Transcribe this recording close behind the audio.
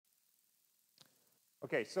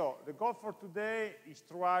Okay, so the goal for today is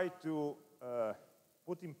try to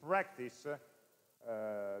put in practice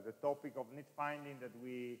the topic of need finding that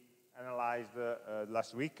we analyzed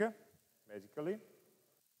last week, basically.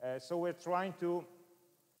 So we're trying to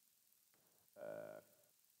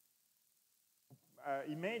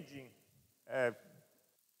imagine a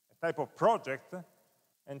type of project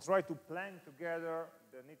and try to plan together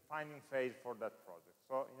the need finding phase for that project.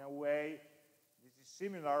 So in a way, this is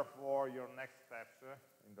similar for your next steps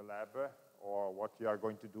in the lab or what you are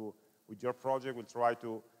going to do with your project. We'll try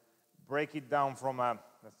to break it down from a,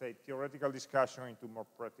 let's say, theoretical discussion into more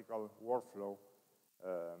practical workflow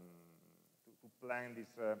to plan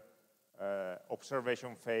this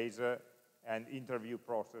observation phase and interview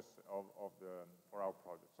process for our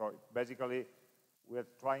project. So basically, we're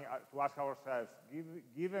trying to ask ourselves,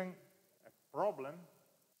 given a problem,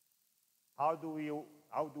 how do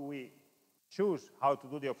we choose how to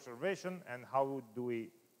do the observation and how do we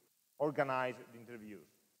organize the interviews?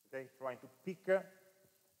 Okay, trying to pick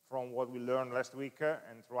from what we learned last week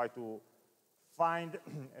and try to find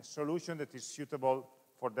a solution that is suitable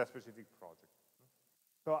for that specific project.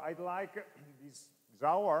 So I'd like this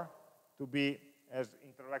hour to be as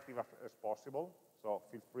interactive as possible. So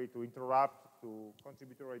feel free to interrupt, to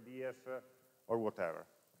contribute your ideas or whatever.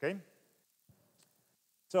 Okay.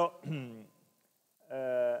 So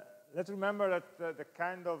let's remember that the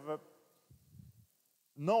kind of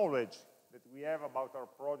knowledge that we have about our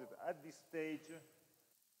project at this stage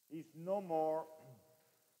is no more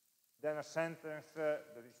than a sentence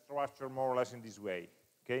that is structured more or less in this way,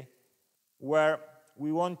 okay? Where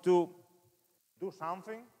we want to do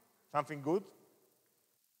something good,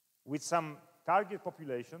 with some target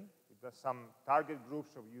population, with some target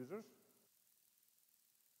groups of users,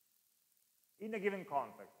 in a given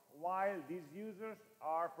context, while these users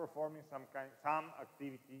are performing some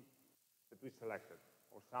activity that we selected,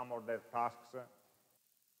 or some of their tasks,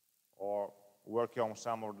 or working on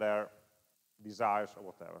some of their desires or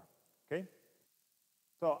whatever, okay?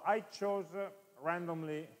 So I chose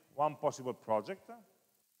randomly one possible project.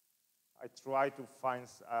 I try to find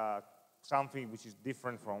something which is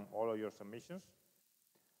different from all of your submissions.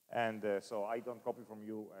 And so I don't copy from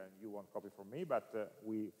you and you won't copy from me, but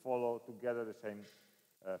we follow together the same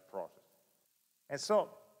process. And so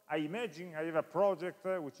I imagine I have a project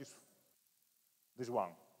which is this one,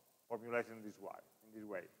 formulated in this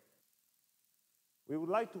way. We would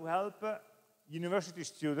like to help university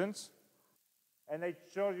students, and I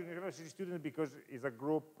chose university students because it's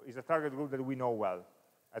a target group that we know well,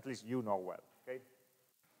 at least you know well, okay?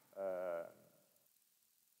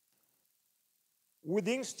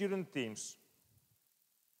 Within student teams.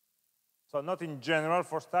 So not in general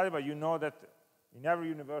for study, but you know that in every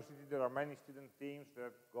university there are many student teams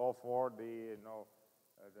that go for the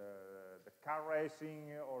car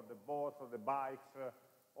racing or the boats or the bikes,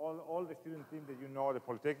 all the student teams that you know at the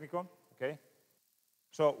Politecnico, okay?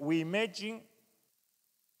 So we imagine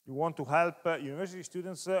you want to help university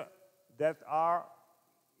students that are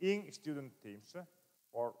in student teams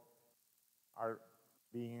or are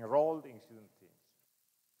being enrolled in student teams.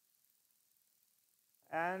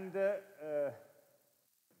 And the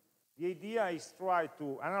idea is try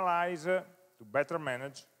to analyze, to better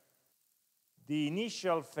manage the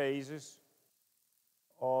initial phases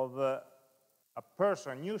of a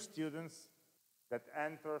person, new students that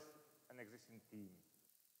enters an existing team.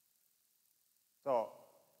 So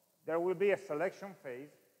there will be a selection phase.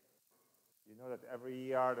 You know that every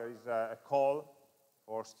year there is a call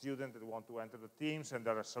for students that want to enter the teams, and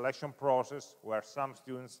there is a selection process where some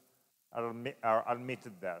students are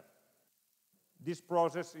admitted there. This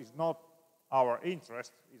process is not our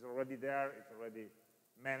interest, it's already there, it's already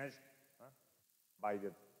managed by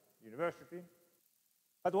the university.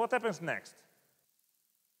 But what happens next?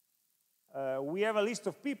 We have a list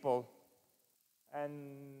of people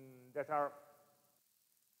that are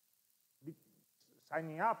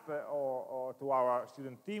signing up or to our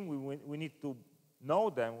student team. We need to know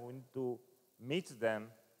them, we need to meet them,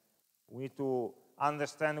 we need to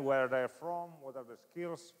understand where they're from, what are the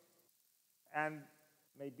skills, and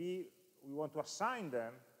maybe we want to assign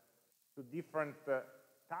them to different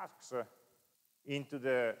tasks into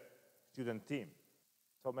the student team.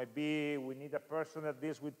 So maybe we need a person that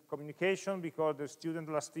deals with communication because the student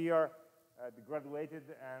last year graduated,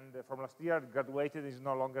 and from last year graduated is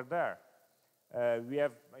no longer there. We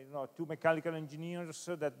have, two mechanical engineers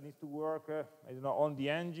that need to work, on the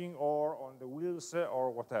engine or on the wheels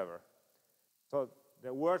or whatever. So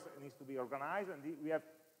the work needs to be organized, and we have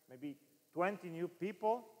maybe 20 new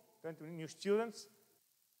people, 20 new students.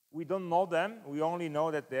 We don't know them. We only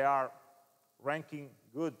know that they are ranking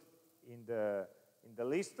good in the in the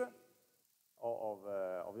list of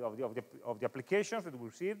the applications that we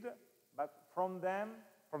received, but from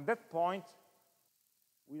that point,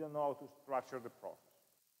 we don't know how to structure the process.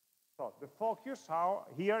 So the focus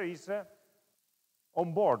here is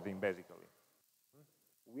onboarding, basically.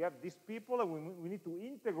 We have these people, and we need to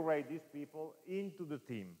integrate these people into the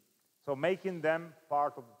team, so making them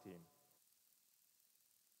part of the team.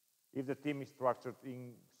 If the team is structured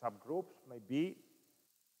in subgroups, maybe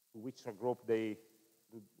to which subgroup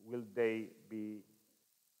will they be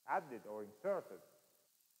added or inserted?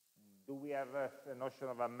 Do we have a notion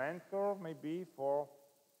of a mentor, maybe, for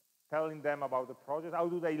telling them about the project? How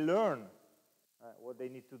do they learn what they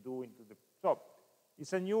need to do into the... So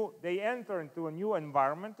it's they enter into a new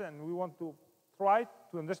environment, and we want to try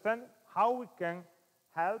to understand how we can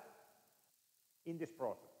help in this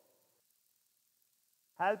process.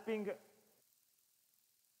 Helping,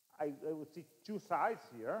 I would see two sides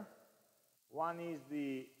here. One is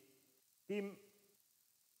the team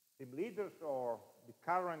leaders or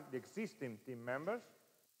the existing team members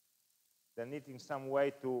that need in some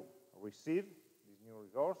way to receive these new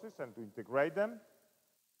resources and to integrate them,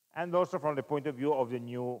 and also from the point of view of the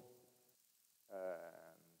new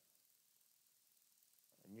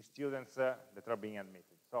students that are being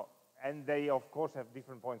admitted. So, and they of course have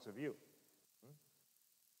different points of view.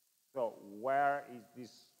 So where is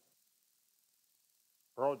this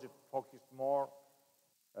project focused more?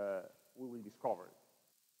 We will discover it.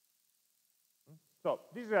 So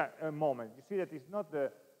this is a moment. You see that it's not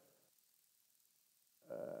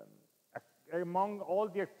among all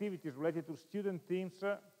the activities related to student teams,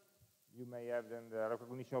 you may have then the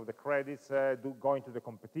recognition of the credits, going to the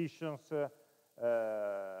competitions,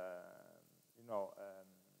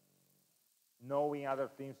 knowing other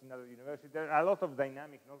teams in other universities. There are a lot of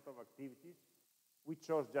dynamics, a lot of activities. We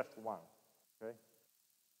chose just one. Okay.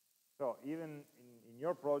 So even in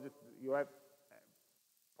your project, you have,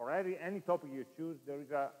 for any topic you choose, there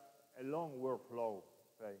is a long workflow,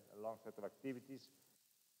 say, a long set of activities.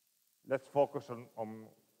 Let's focus on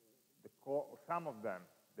the core, some of them.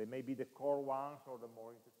 They may be the core ones or the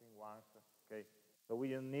more interesting ones. Okay, so we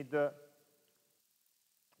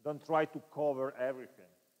don't try to cover everything.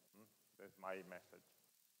 That's my message.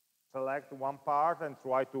 Select one part and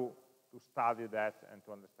try to study that and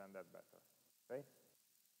to understand that better. Okay.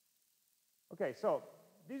 Okay, so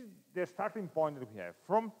this is the starting point that we have.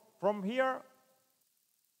 From here,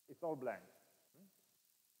 it's all blank.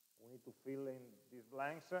 We need to fill in these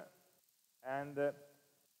blanks, and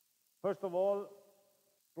first of all,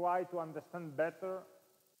 try to understand better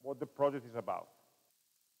what the project is about.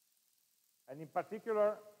 And in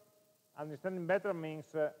particular, understanding better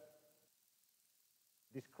means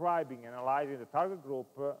describing, analyzing the target group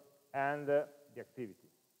and the activity.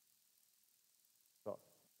 So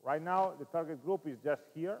right now, the target group is just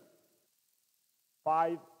here,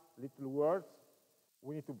 5 little words.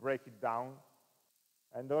 We need to break it down.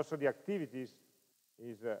 And also the activities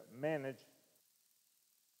is manage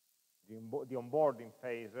the onboarding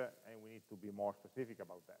phase, and we need to be more specific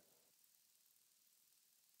about that.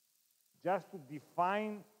 Just to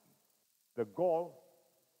define the goal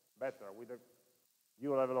better with a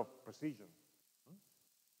due level of precision.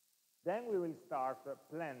 Then we will start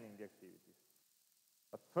planning the activities.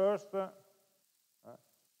 But first,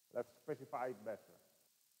 let's specify it better.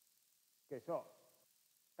 Okay, so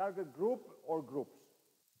target group or groups?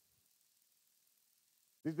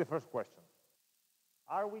 This is the first question.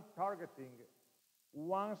 Are we targeting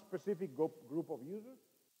one specific group of users,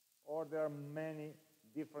 or there are many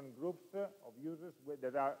different groups of users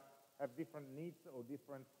that have different needs or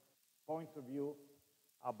different points of view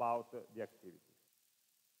about the activity?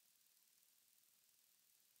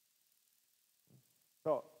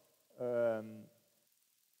 So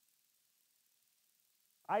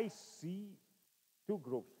I see 2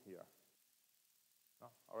 groups here. No?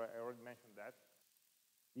 I already mentioned that.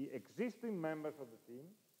 The existing members of the team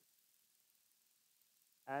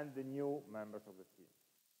and the new members of the team.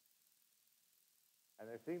 And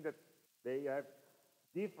I think that they have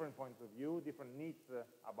different points of view, different needs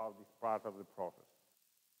about this part of the process.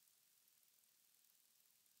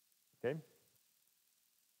 Okay?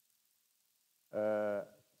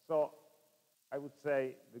 So I would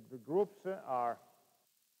say the groups are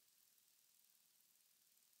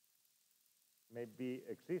maybe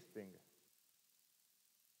existing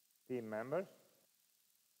team members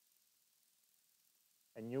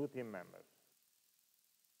and new team members.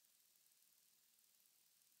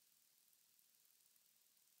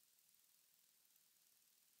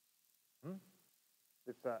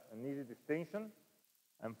 It's an easy distinction,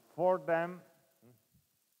 and for them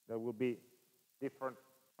there will be different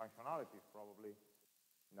functionalities probably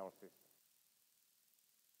in our system.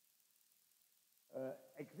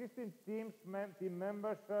 Existing team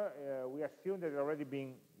members, we assume that they've already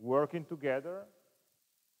been working together.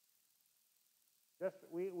 Just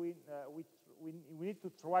we need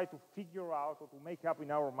to try to figure out or to make up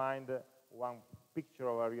in our mind one picture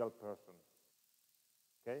of a real person.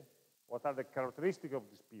 Okay? What are the characteristics of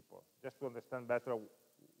these people? Just to understand better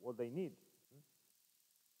what they need.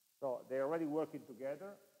 So they're already working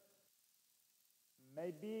together.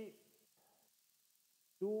 Maybe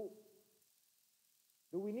do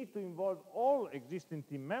we need to involve all existing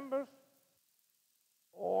team members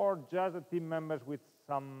or just the team members with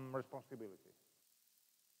some responsibility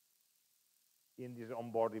in this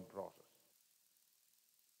onboarding process?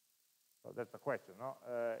 So that's a question. No?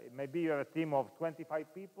 Maybe you're a team of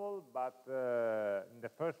 25 people, but in the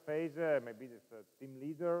first phase, maybe there's a team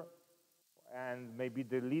leader and maybe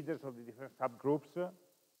the leaders of the different subgroups.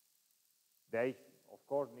 They, of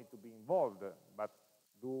course, need to be involved, but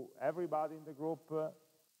do everybody in the group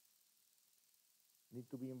need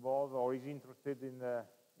to be involved or is interested in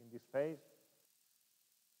this phase?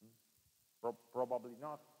 Probably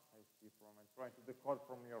not. I see I'm trying to decode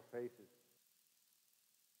from your faces.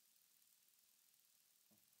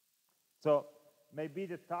 So maybe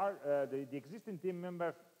the existing team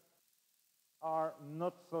members are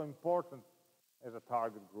not so important as a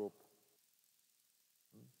target group.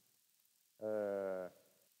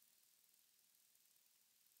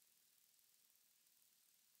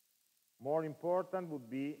 More important would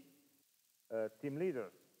be team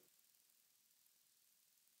leaders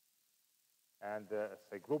and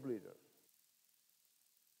say group leaders.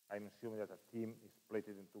 I'm assuming that a team is split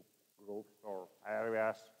into groups or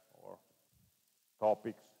areas or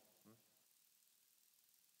topics.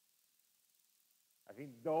 I think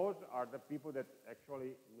those are the people that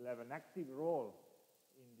actually will have an active role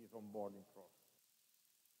in this onboarding process.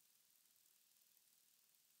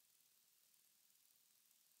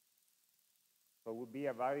 So it would be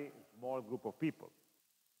a very small group of people.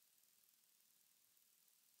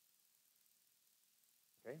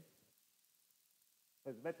 Okay?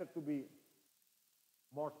 So it's better to be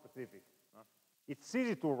more specific. It's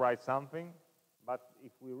easy to write something, but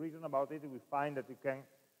if we reason about it, we find that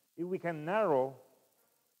if we can narrow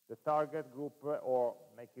the target group or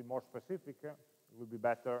make it more specific, it will be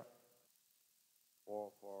better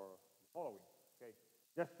for the following. Okay?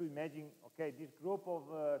 Just to imagine, okay, this group of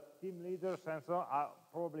team leaders and so on,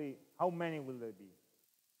 probably, how many will there be?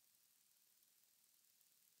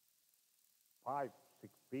 5,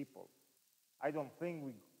 6 people. I don't think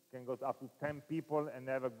we can go up to 10 people and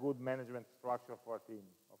have a good management structure for a team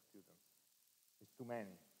of students. It's too many.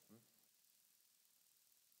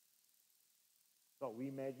 So we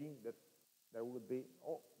imagine that there would be,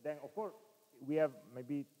 then of course, we have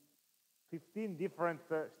maybe 15 different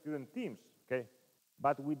student teams, okay?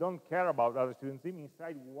 But we don't care about other student teams.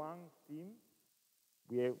 Inside one team,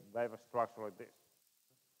 we have a structure like this.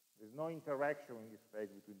 There's no interaction in this phase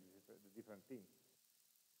between the different teams.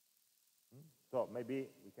 So maybe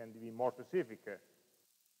we can be more specific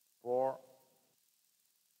for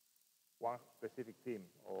one specific team,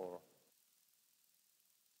 or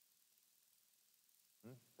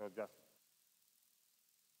so just.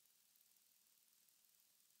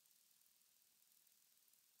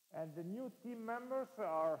 And the new team members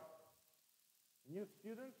are new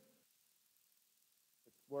students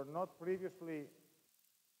that were not previously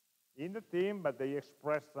in the team, but they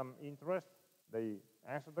expressed some interest. They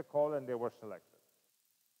answered the call and they were selected.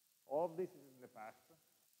 All of this is in the past.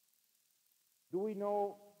 Do we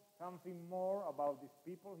know something more about these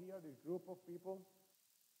people here, this group of people,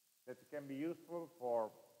 that can be useful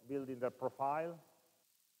for building their profile?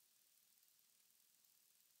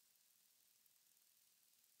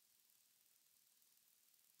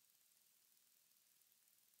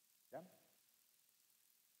 Yeah?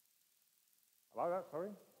 About that, sorry?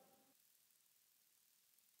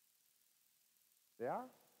 They are?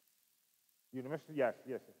 University, yes.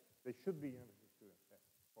 They should be university students. Yes.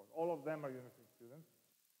 Of course. All of them are university students.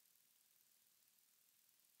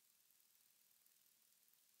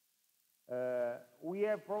 We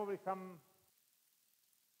have probably some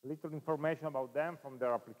little information about them from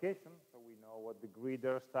their application, so we know what degree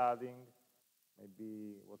they're studying,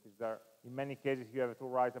 maybe what is their, in many cases you have to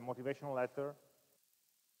write a motivational letter,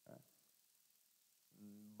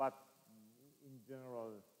 but in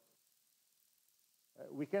general,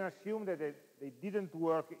 we can assume that they didn't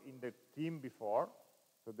work in the team before,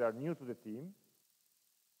 so they're new to the team,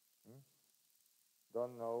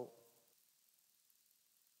 don't know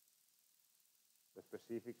the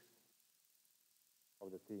specifics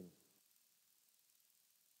of the team.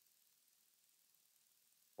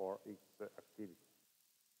 for each activity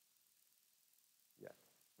yet.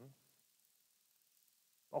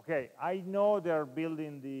 Okay, I know they're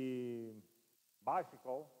building the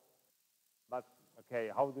bicycle, but okay,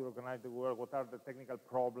 how do you organize the work? What are the technical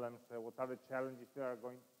problems? What are the challenges they are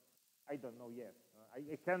going? I don't know yet.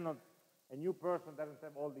 I cannot. A new person doesn't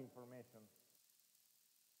have all the information.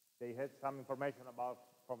 They had some information about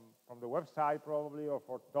from the website probably, or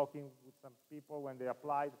for talking with some people when they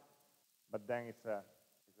applied, but then it's a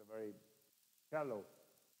very shallow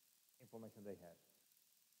information they have.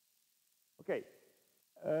 Okay.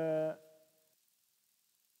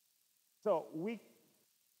 So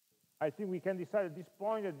I think we can decide at this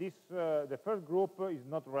point that the first group is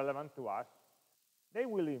not relevant to us. They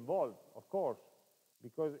will involve, of course,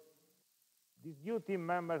 because these new team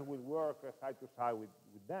members will work side to side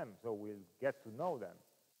with them, so we'll get to know them.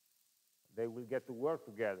 They will get to work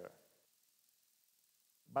together.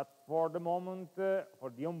 But for the moment, for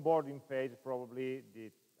the onboarding phase, probably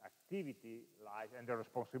the activity lies and the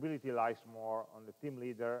responsibility lies more on the team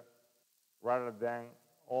leader rather than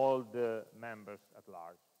all the members at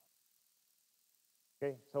large.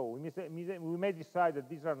 Okay, so we may decide that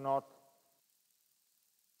these are not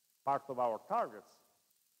part of our targets.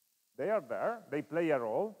 They are there, they play a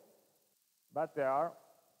role, but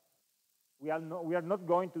we are not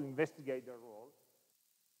going to investigate their role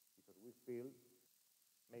because we feel,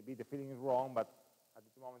 maybe the feeling is wrong, but at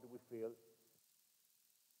this moment we feel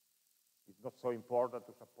it's not so important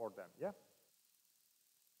to support them. Yeah?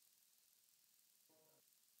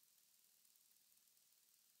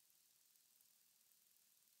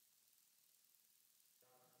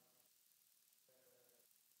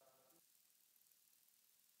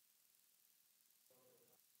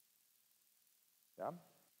 Yeah?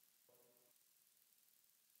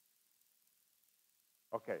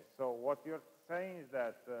 Okay, so what you're saying is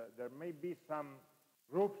that there may be some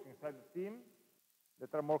groups inside the team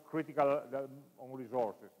that are more critical on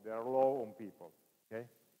resources. They are low on people. Okay?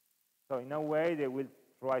 So in a way, they will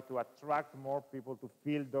try to attract more people to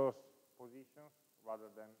fill those positions rather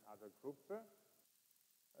than other groups.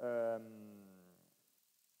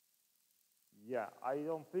 Yeah, I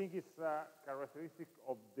don't think it's a characteristic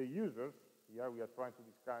of the users. Here we are trying to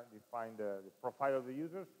define the profile of the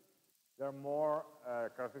users. They're more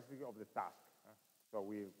characteristic of the task. So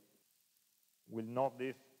we will note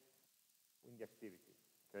this in the activity.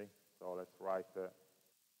 Okay, so let's write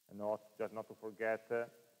a note, just not to forget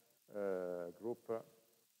group,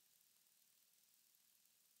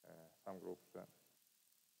 some groups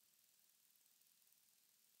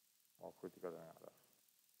more critical than others,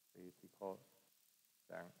 critical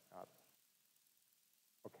than others.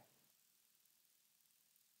 Okay.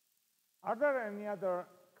 Are there any other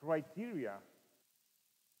criteria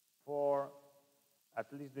for at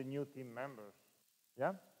least the new team members?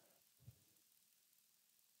 Yeah?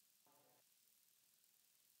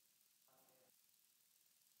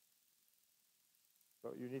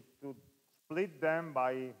 So you need to split them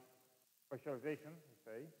by specialization, you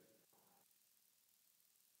say.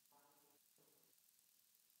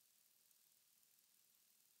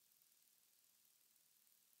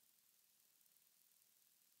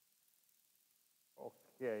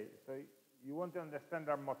 Okay, so you want to understand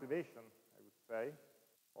their motivation, I would say,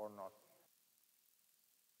 or not?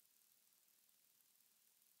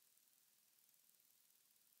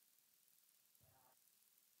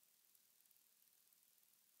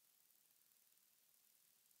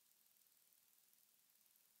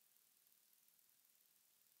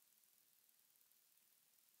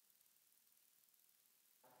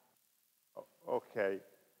 Okay.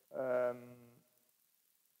 Um,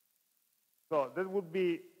 so that would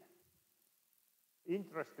be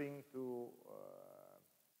interesting to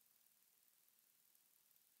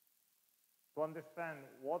understand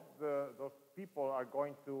what those people are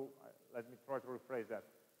going to, let me try to rephrase that,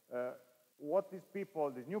 what these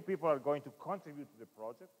new people are going to contribute to the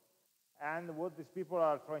project, and what these people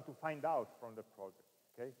are trying to find out from the project,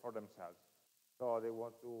 okay, for themselves. So they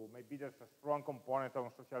want to, maybe there's a strong component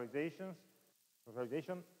on socialization,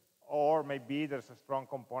 or maybe there's a strong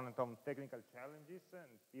component on technical challenges, and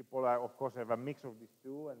people are, of course, have a mix of these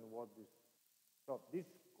two, and so this,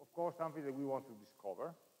 of course, something that we want to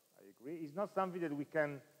discover. I agree. It's not something that we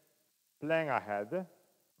can plan ahead,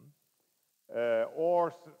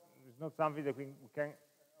 or it's not something that we can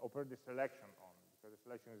operate the selection on, because the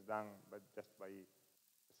selection is done just by the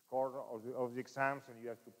score of the exams, and you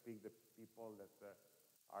have to pick the people that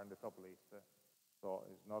are in the top list. So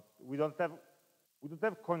it's not, we don't have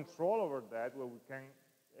control over that, where we can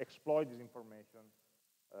exploit this information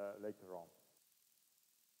later on.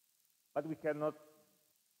 But we cannot,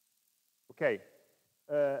 okay.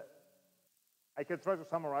 I can try to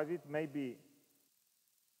summarize it, maybe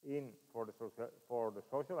for the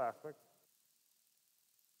social aspect,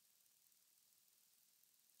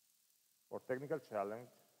 for technical challenge,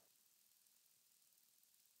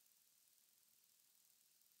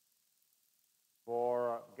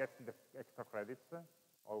 for getting the extra credits,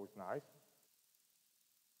 always nice.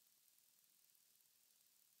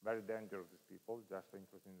 Very dangerous, these people, just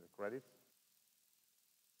interested in the credits.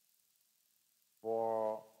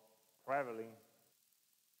 For traveling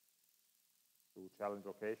to challenge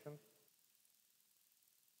locations,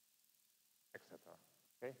 etc.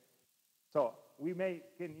 Okay? So we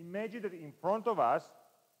can imagine that in front of us,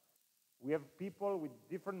 we have people with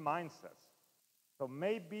different mindsets. So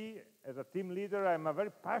maybe, as a team leader, I'm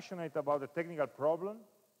very passionate about the technical problem,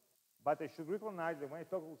 but I should recognize that when I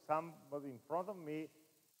talk with somebody in front of me,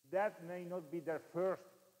 that may not be their first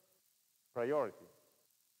priority.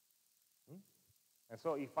 And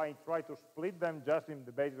so if I try to split them just in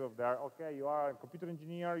the basis of their, okay, you are a computer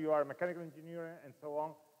engineer, you are a mechanical engineer, and so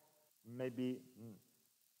on, maybe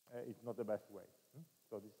it's not the best way.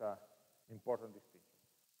 So this is an important distinction.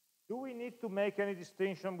 Do we need to make any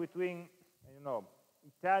distinction between,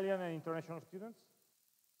 Italian and international students?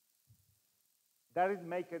 Does it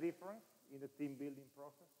make a difference in the team building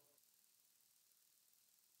process?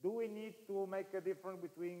 Do we need to make a difference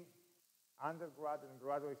between undergrad and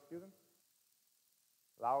graduate students?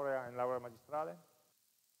 Laurea and laurea magistrale?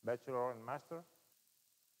 Bachelor and master?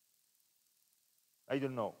 I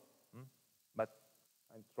don't know, but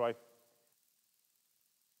I try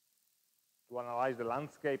to analyze the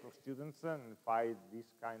landscape of students and find this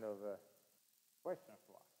kind of questions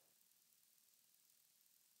to ask.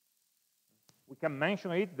 We can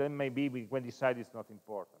mention it, then maybe we can decide it's not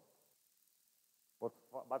important.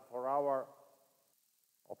 But for our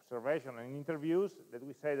observation and interviews, that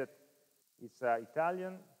we say that it's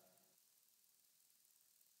Italian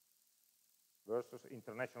versus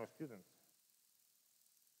international students,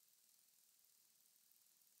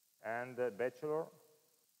 and bachelor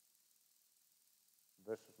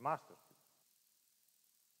versus master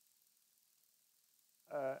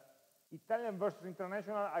students. Italian versus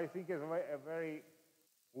international, I think, is a very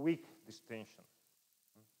weak distinction.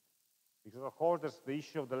 Because, of course, there's the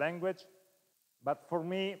issue of the language, but for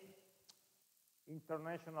me,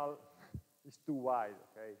 international is too wide,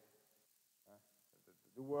 okay?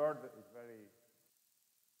 The word is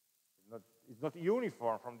it's not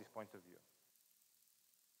uniform from this point of view.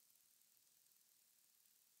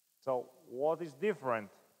 So what is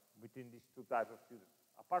different between these two types of students,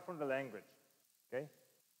 apart from the language, okay?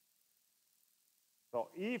 So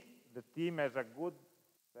if the team has a good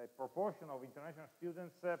proportion of international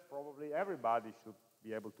students, probably everybody should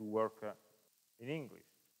be able to work in English,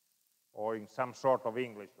 or in some sort of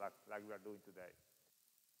English, like we are doing today.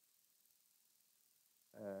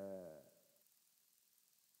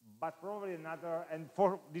 But probably another, and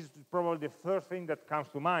this is probably the first thing that comes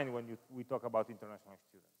to mind when we talk about international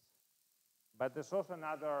students. But there's also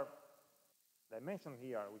another dimension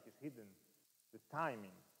here, which is hidden, the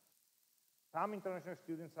timing. Some international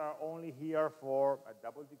students are only here for a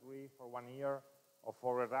double degree for 1 year, or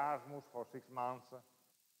for Erasmus for 6 months.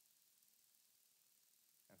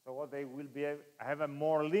 And so what they will have a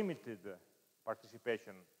more limited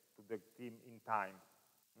participation to the team in time,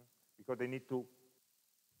 because they need to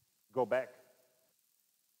go back.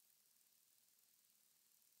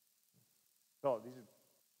 So this is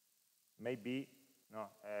maybe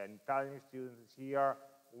an Italian student is here.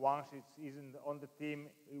 Once it isn't on the team,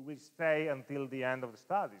 it will stay until the end of the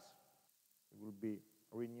studies. It will be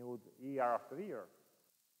renewed year after year.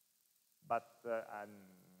 But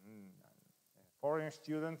foreign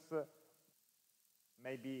students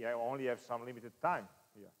maybe only have some limited time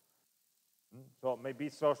here. So maybe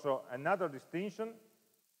it's also another distinction,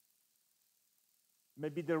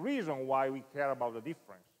 maybe the reason why we care about the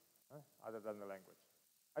difference, other than the language.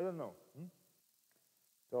 I don't know.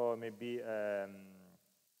 So maybe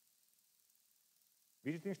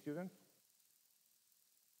visiting students,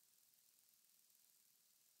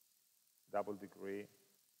 double degree,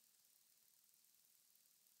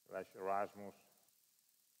 / Erasmus,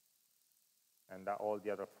 and all the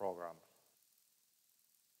other programs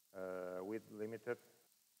with limited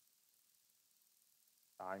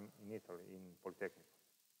time in Italy, in Politecnico.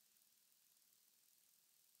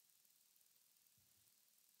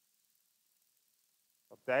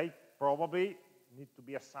 But they probably need to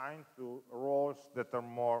be assigned to roles that are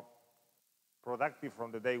more productive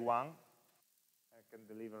from the day one and can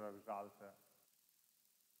deliver a result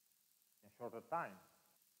in shorter time.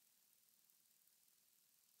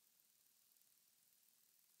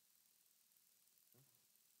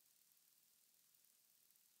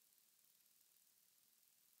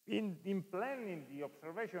 in planning the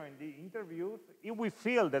observation and the interviews, if we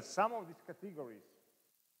feel that some of these categories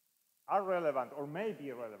are relevant or may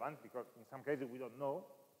be relevant, because in some cases we don't know,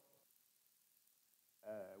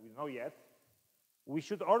 we don't know yet, we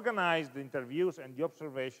should organize the interviews and the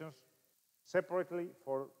observations separately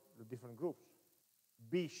for the different groups.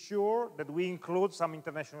 Be sure that we include some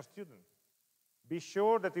international students. Be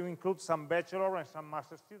sure that we include some bachelor and some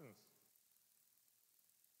master students.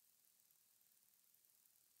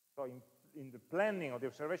 So in the planning of the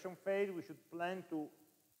observation phase, we should plan to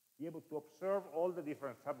be able to observe all the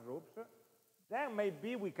different subgroups. Then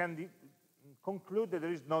maybe we can conclude that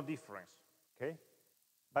there is no difference, okay?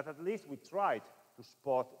 But at least we tried to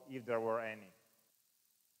spot if there were any.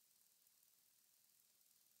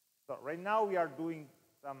 So right now we are doing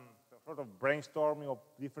some sort of brainstorming of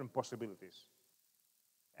different possibilities.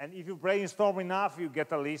 And if you brainstorm enough, you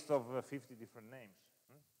get a list of 50 different names.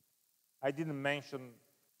 I didn't mention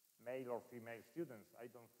male or female students. I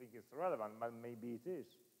don't think it's relevant, but maybe it is.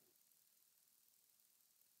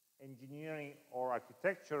 Engineering or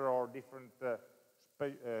architecture or different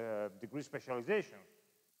degree specializations,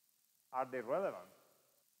 are they relevant?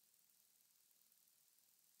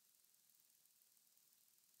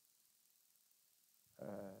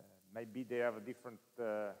 Maybe they have a different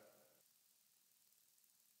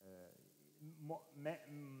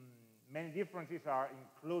many differences are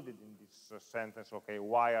included in this sentence. Okay,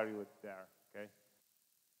 why are you there? Okay,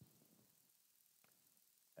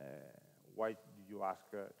 why did you ask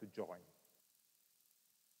to join?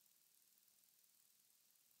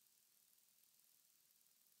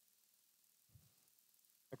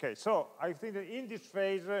 Okay, so I think that in this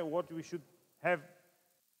phase, what we should have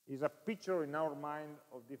is a picture in our mind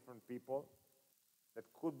of different people that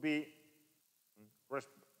could be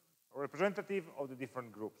representative of the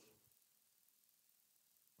different groups.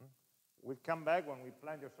 We'll come back when we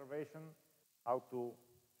plan the observation,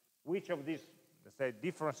 which of these, let's say,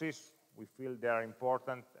 differences we feel they are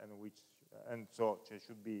important and so they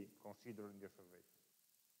should be considered in the observation.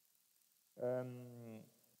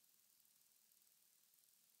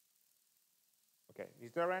 Okay,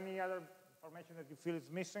 is there any other information that you feel is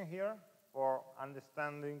missing here for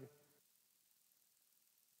understanding?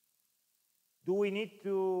 Do we need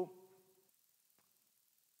to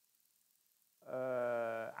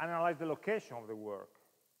analyze the location of the work?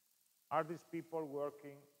 Are these people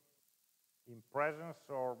working in presence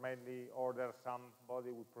or mainly, or there's somebody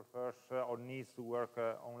who prefers or needs to work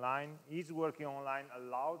online? Is working online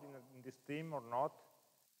allowed in this team or not?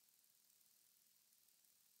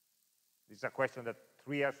 This is a question that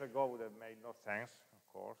 3 years ago would have made no sense, of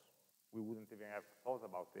course. We wouldn't even have thought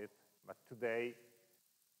about it. But today,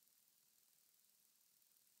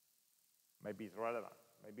 maybe it's relevant.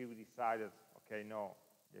 Maybe we decided, okay, no,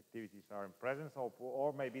 the activities are in presence,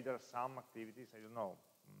 or maybe there are some activities, I don't know.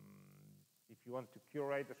 If you want to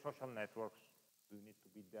curate the social networks, you need to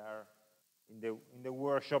be there in the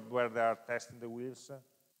workshop where they are testing the wheels.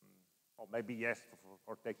 Or maybe yes,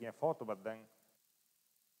 for taking a photo, but then.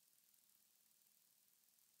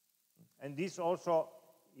 And this also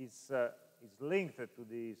is linked to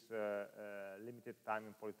this limited time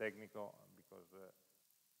in Politecnico because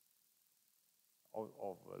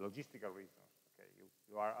of logistical reasons. Okay,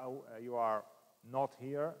 you are not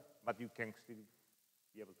here, but you can still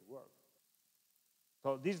be able to work.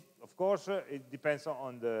 So this, of course, it depends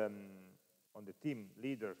on the team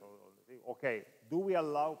leaders. Okay, do we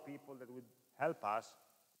allow people that would help us,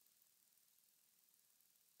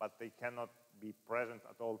 but they cannot be present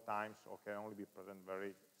at all times or can only be present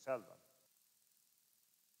very seldom?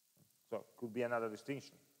 So could be another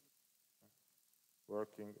distinction.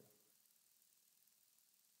 Working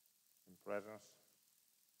in presence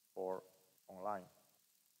or online.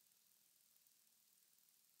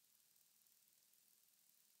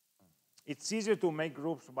 It's easier to make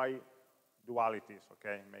groups by dualities,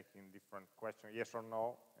 okay, making different questions, yes or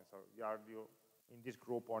no, and so are you in this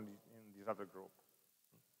group or in this other group.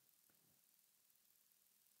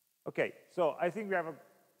 Okay, so I think we have a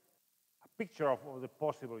picture of the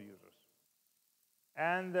possible users.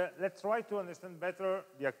 And let's try to understand better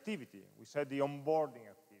the activity. We said the onboarding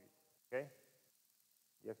activity, okay?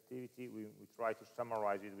 The activity, we try to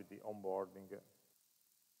summarize it with the onboarding.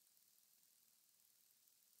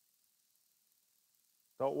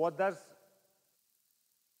 So what does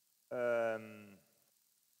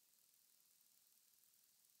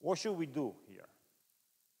what should we do here?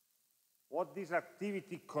 What this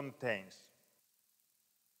activity contains?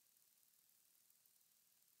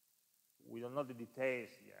 We don't know the details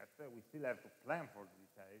yet. We still have to plan for the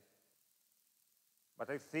details. But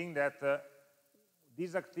I think that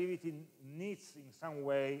this activity needs in some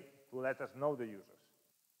way to let us know the users,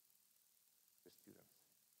 the students.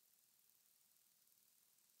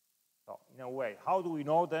 So in a way, how do we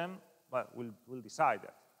know them? Well, we'll decide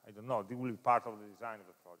that. I don't know. It will be part of the design of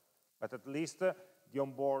the project. But at least the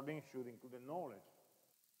onboarding should include the knowledge.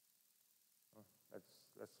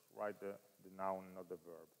 Let's write the noun, not the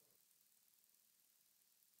verb.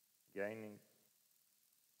 Gaining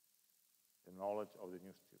the knowledge of the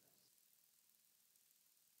new students.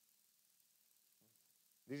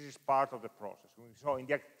 This is part of the process. So in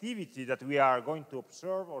the activity that we are going to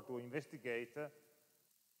observe or to investigate,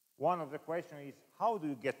 one of the questions is, how do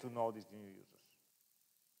you get to know these new users?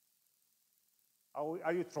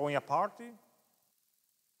 Are you throwing a party?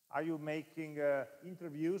 Are you making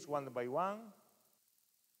interviews one by one?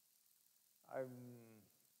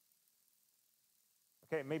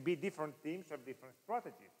 Okay, maybe different teams have different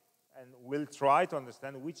strategies, and we'll try to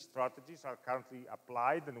understand which strategies are currently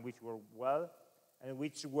applied and which work well, and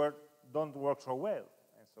which don't work so well,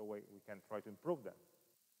 and so we can try to improve them.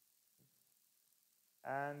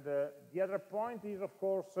 And the other point is, of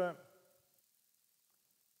course,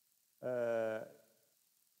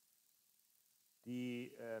 the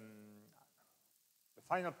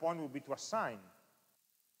final point will be to assign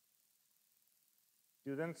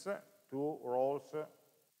students to roles,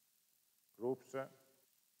 groups,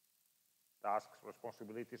 tasks,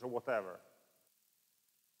 responsibilities, or whatever.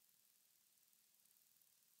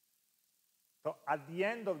 So at the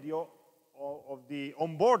end of the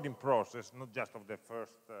onboarding process, not just of the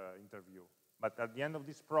first interview, but at the end of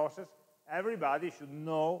this process, everybody should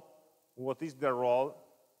know what is their role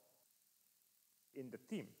in the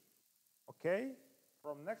team. Okay?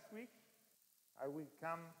 From next week, I will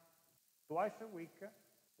come twice a week,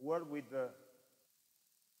 work with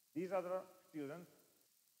these other students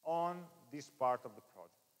on this part of the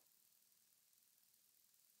project.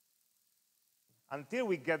 Until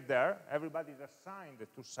we get there, everybody is assigned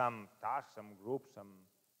to some task, some group, some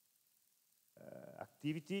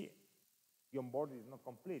activity. The onboarding is not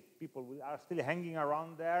complete. People are still hanging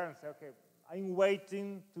around there and say, okay, I'm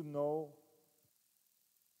waiting to know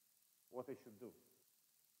what I should do.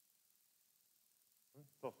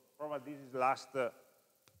 So probably this is the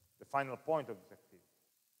final point of this activity.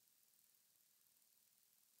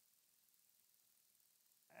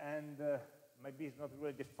 And maybe it's not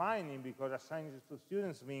really defining, because assigning it to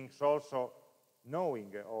students means also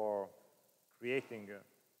knowing or creating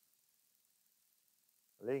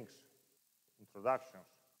links, introductions,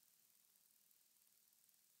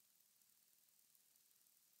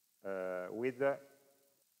 with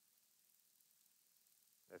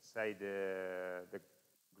let's say the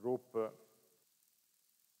group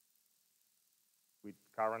with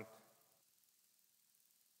current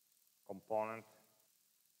components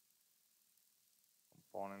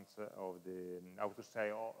of the, how to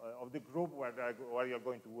say, of the group where you're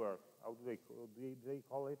going to work. How do they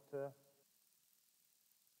call it? They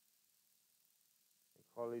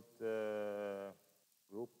call it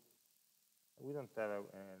group. We don't have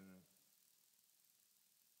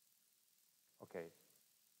okay.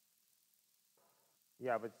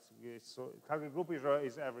 Yeah, but so target group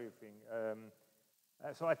is everything.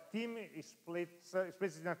 So a team is splits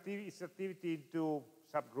its activity into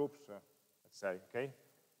subgroups, let's say, okay,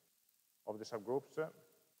 of the subgroups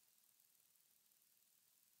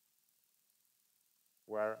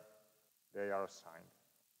where they are assigned.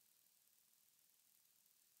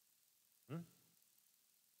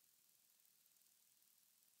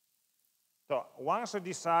 So once you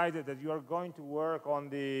decide that you are going to work on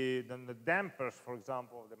the dampers, for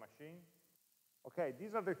example, of the machine, okay,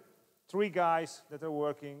 these are the 3 guys that are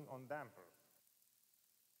working on dampers.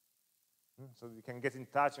 So you can get in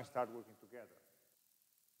touch and start working together.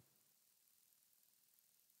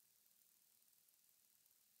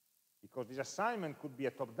 Because this assignment could be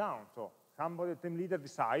a top-down. So somebody, the team leader,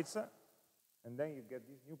 decides, and then you get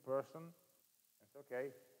this new person, and say,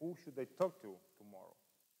 okay, who should I talk to tomorrow?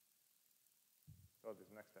 So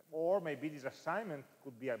this next step. Or maybe this assignment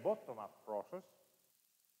could be a bottom-up process,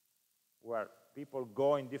 where people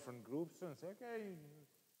go in different groups and say, okay,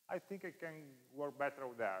 I think I can work better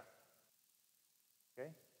there.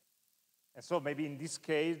 Okay? And so maybe in this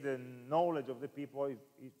case, the knowledge of the people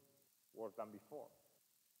was done before.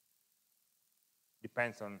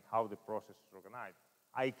 Depends on how the process is organized.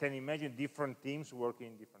 I can imagine different teams working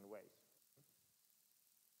in different ways.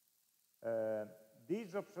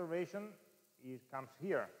 This observation comes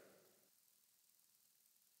here.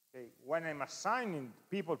 Okay, when I'm assigning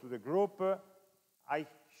people to the group, I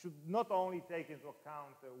should not only take into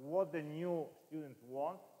account what the new students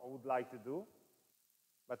want or would like to do,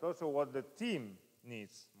 but also what the team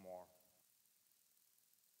needs more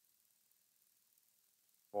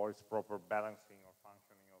for its proper balancing or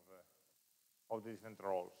functioning of the different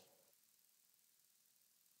roles.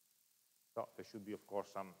 So there should be, of course,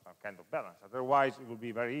 some kind of balance. Otherwise, it will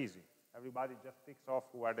be very easy. Everybody just ticks off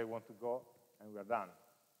where they want to go, and we are done.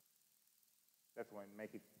 That's when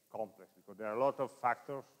make it complex, because there are a lot of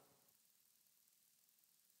factors.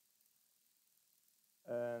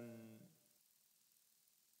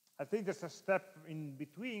 I think there's a step in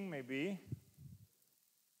between, maybe,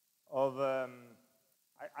 of,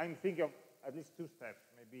 I'm thinking of at least two steps.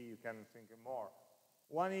 Maybe you can think of more.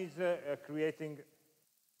 One is creating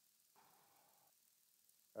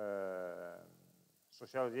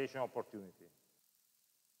socialization opportunity.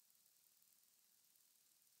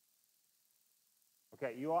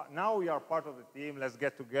 Okay, now we are part of the team, let's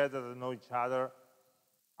get together to know each other.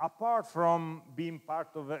 Apart from being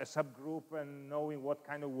part of a subgroup and knowing what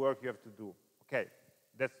kind of work you have to do. Okay,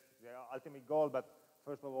 that's the ultimate goal, but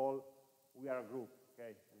first of all, we are a group,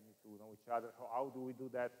 okay? We need to know each other. So how do we do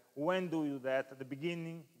that? When do we do that? At the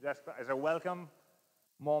beginning, just as a welcome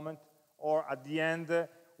moment, or at the end,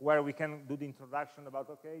 where we can do the introduction about,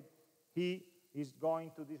 okay, he is going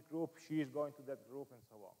to this group, she is going to that group, and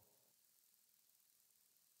so on.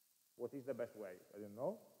 What is the best way? I don't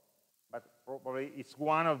know. But probably it's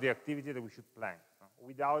one of the activities that we should plan.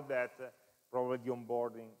 Without that, probably the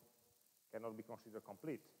onboarding cannot be considered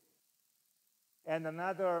complete. And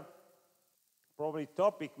another probably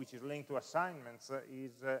topic which is linked to assignments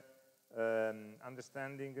is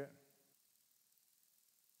understanding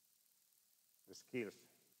the skills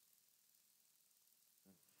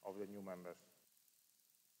of the new members.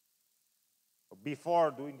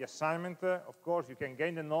 Before doing the assignment, of course, you can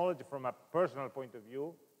gain the knowledge from a personal point of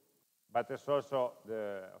view, but there's also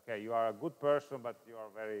the, okay, you are a good person, but you are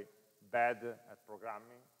very bad at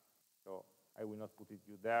programming, so I will not put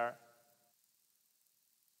you there,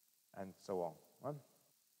 and so on.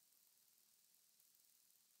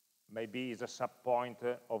 Maybe it's a sub-point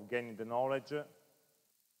of gaining the knowledge.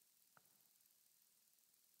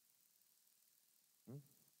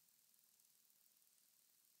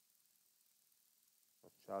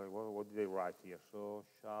 So what did they write here?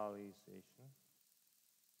 Socialization.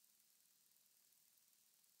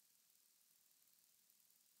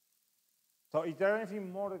 So is there anything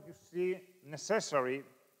more that you see necessary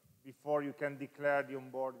before you can declare the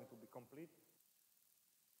onboarding to be complete?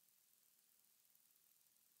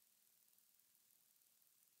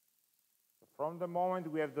 So from the moment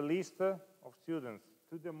we have the list of students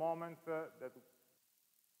to the moment that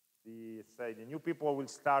the new people will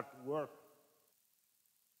start work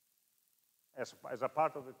as a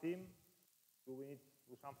part of the team, do we need to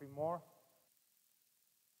do something more?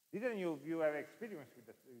 Didn't you have experience with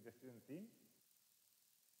the student team?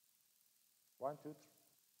 1, 2, 3.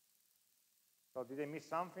 So did they miss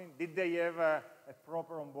something? Did they have a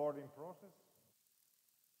proper onboarding process?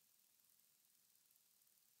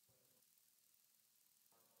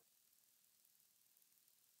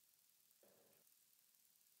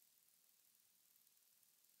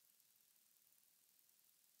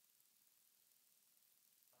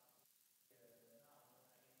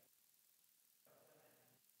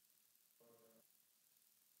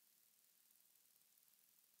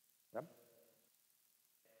 Yep.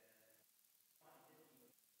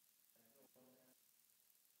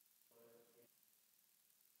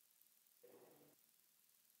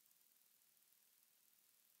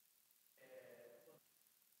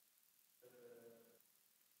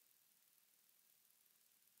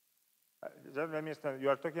 Let me understand. You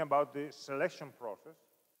are talking about the selection process.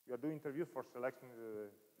 You are doing interview for selecting the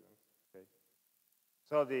students. Okay.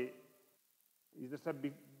 So is the step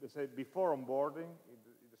before onboarding,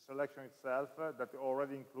 the selection itself that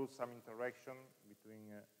already includes some interaction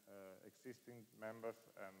between existing members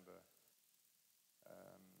and.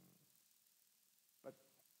 But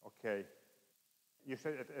okay, you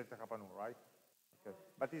said at Kapanu, right? Okay.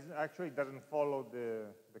 But it actually doesn't follow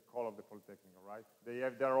the call of the Politecnico, right? They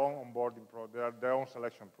have their own onboarding their own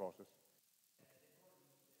selection process.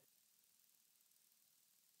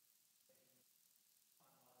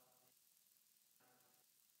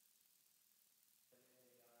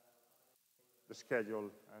 The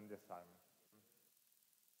schedule and the assignment.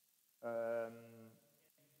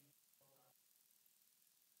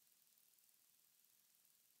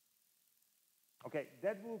 Okay,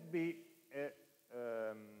 that would be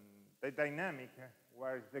the dynamic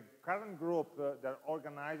where the current group that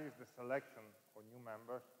organizes the selection for new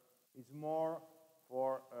members is more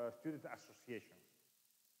for student associations,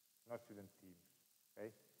 not student teams.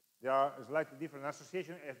 Okay, they are slightly different.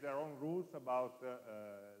 Association has their own rules about,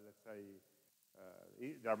 let's say,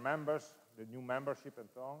 their members, the new membership and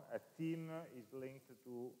so on, a team is linked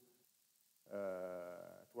to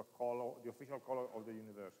a call, the official call of the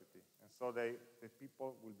university. And so the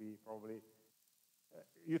people will be probably,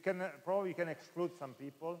 you can probably exclude some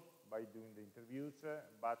people by doing the interviews,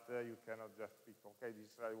 but you cannot just pick, okay,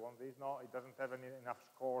 this I want this. No, it doesn't have enough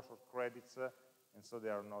scores or credits, and so they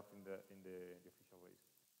are not in the official list.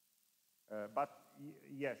 But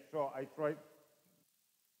yes, so I tried.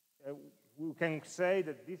 We can say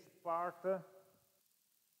that this part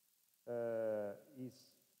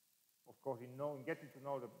is, of course, in getting to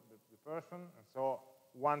know the person, and so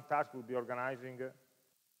one task will be organizing the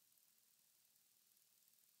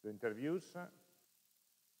interviews,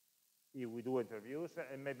 if we do interviews,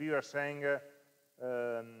 and maybe you are saying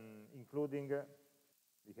including the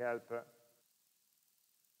help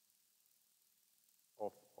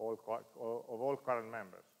of all current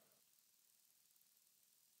members.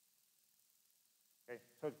 Okay,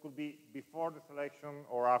 so it could be before the selection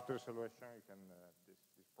or after the selection. You can this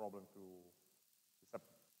problem it's a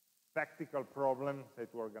practical problem, say,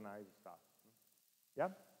 to organize stuff. Yeah.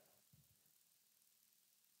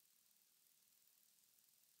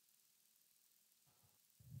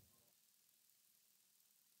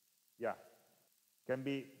 Yeah, can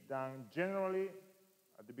be done generally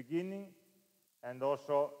at the beginning, and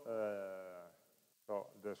also, so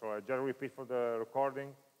I just repeat for the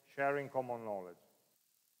recording, sharing common knowledge.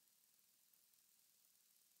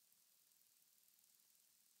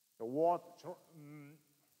 So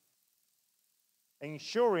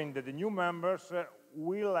ensuring that the new members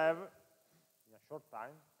will have, in a short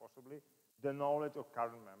time, possibly, the knowledge of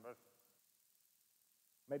current members.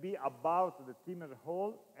 Maybe about the team as a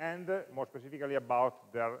whole, and more specifically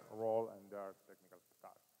about their role and their technical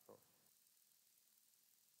tasks. So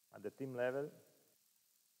at the team level,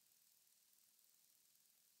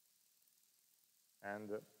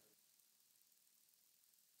 and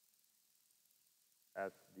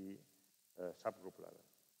at the subgroup level,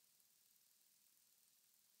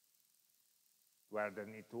 where they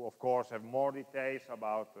need to, of course, have more details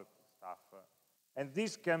about stuff. And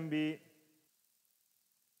this can be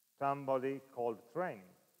somebody called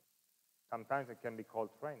training. Sometimes it can be called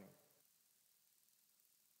training.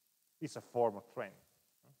 It's a form of training.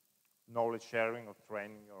 Knowledge sharing or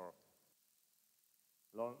training or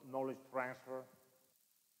knowledge transfer.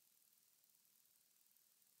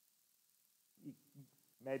 It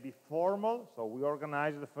may be formal, so we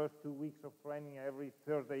organize the first 2 weeks of training every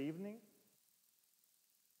Thursday evening.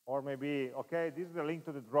 Or maybe, okay, this is the link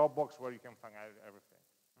to the Dropbox where you can find everything.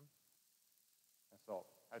 And so,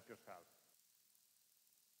 help yourself.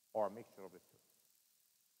 Or a mixture of the two.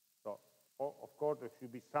 So, of course, there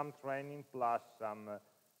should be some training plus some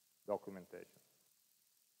documentation.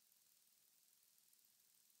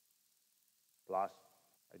 Plus,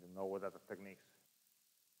 I don't know what other techniques.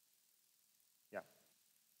 Yeah.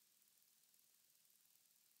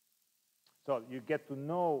 So, you get to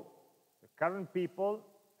know the current people,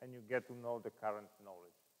 and you get to know the current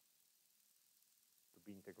knowledge to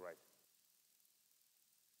be integrated.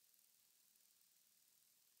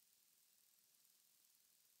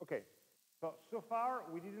 Okay, so far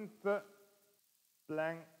we didn't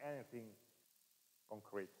plan anything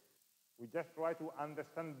concrete. We just try to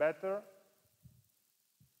understand better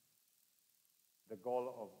the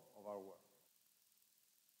goal of our work.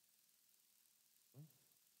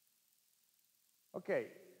 Okay,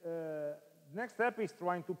 next step is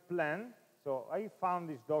trying to plan. So I found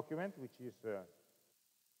this document, which is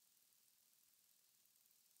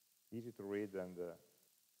easy to read and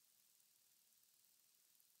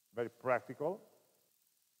very practical.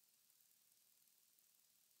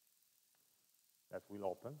 That will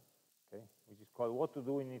open, okay, which is called What to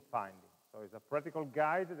Do in Needfinding. So it's a practical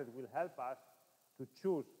guide that will help us to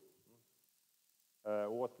choose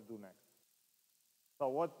what to do next. So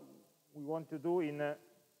what we want to do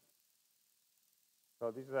so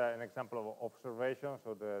this is an example of observation.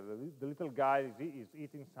 So the little guy is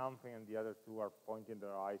eating something, and the other two are pointing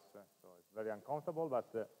their eyes. So it's very uncomfortable,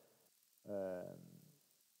 but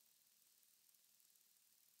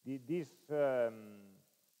this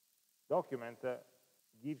document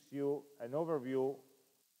gives you an overview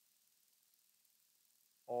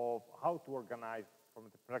of how to organize from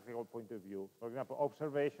the practical point of view. For example,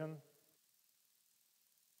 observation.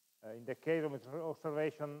 In the case of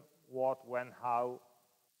observation, what, when, how,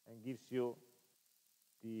 and gives you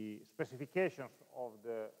the specifications of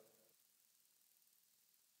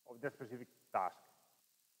that specific task.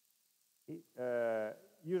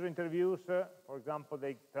 User interviews, for example,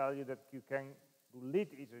 they tell you that you can do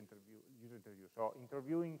lead user interview. So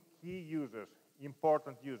interviewing key users,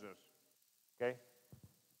 important users. okay?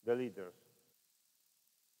 The leaders.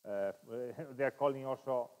 They're calling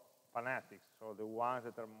also fanatics, so the ones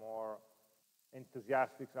that are more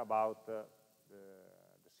enthusiastic about the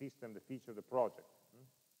system, the feature, the project.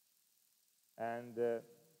 And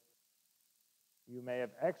you may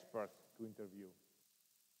have experts to interview.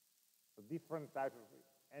 So different types of,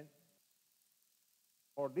 and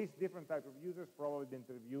for these different types of users, probably the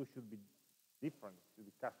interview should be different, should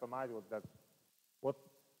be customized with that. What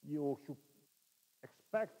you should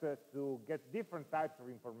expect to get different types of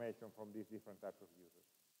information from these different types of users.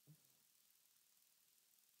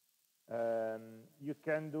 You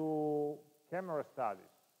can do camera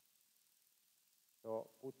studies. So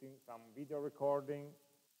putting some video recording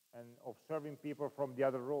and observing people from the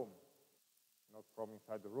other room, not from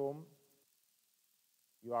inside the room.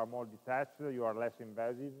 You are more detached, you are less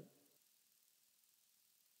invasive.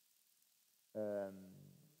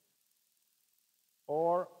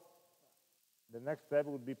 Or the next step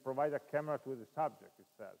would be provide a camera to the subject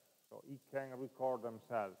itself, so he can record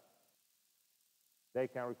themselves. They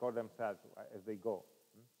can record themselves as they go.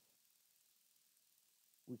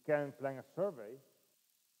 We can plan a survey.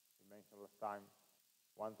 We mentioned last time,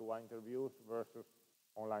 one-to-one interviews versus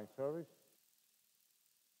online surveys.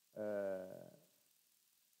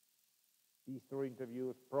 History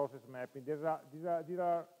interviews, process mapping. These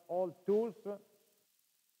are all tools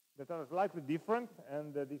that are slightly different,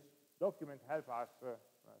 and this document helps us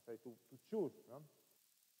say to choose. No?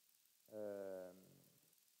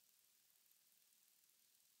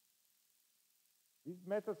 This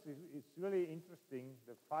method is really interesting,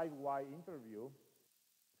 the 5-why interview,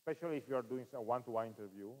 especially if you are doing a one-to-one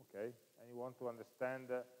interview, okay, and you want to understand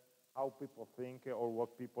how people think or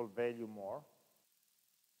what people value more.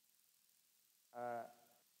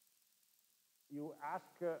 You ask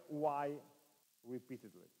why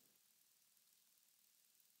repeatedly.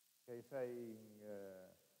 Okay, saying,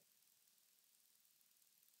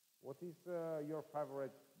 what is your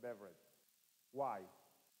favorite beverage? Why?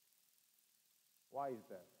 Why is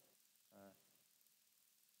that?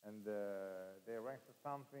 And they answer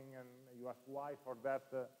something, and you ask why for that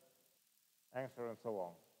answer, and so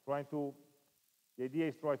on. The idea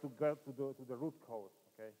is try to get to the root cause.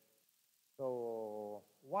 Okay. So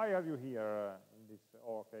why are you here in this?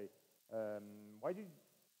 Oh, okay. Why did?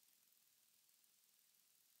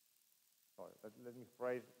 Sorry, let me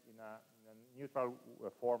phrase in a neutral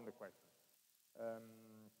form the question.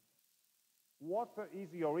 What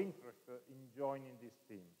is your interest in joining this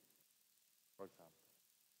team, for example?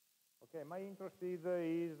 Okay, my interest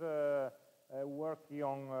is working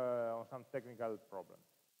on some technical problem.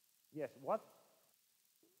 Yes, what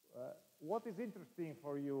is interesting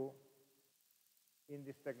for you in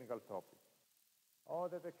this technical topic? Oh,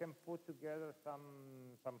 that I can put together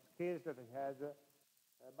some skills that I had,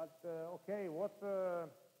 but okay, what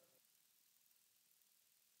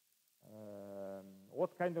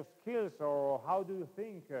kind of skills, or how do you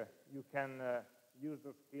think you can use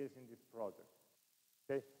those skills in this project?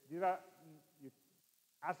 Okay, these are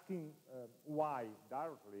asking why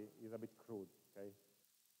directly is a bit crude. Okay,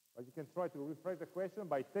 but you can try to rephrase the question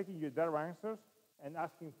by taking your their answers and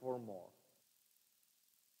asking for more.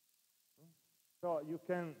 So you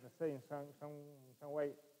can say in some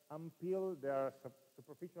way unpeel their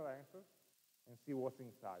superficial answers and see what's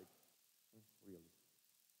inside, really.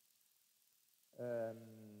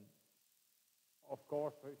 Of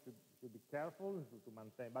course, you should be careful to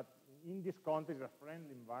maintain, but in this context, a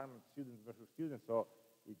friendly environment, students versus students, so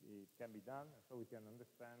it can be done, so we can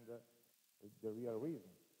understand the real reason.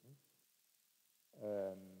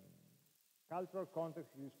 Cultural context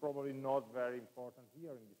is probably not very important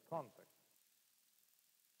here in this context.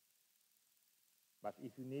 But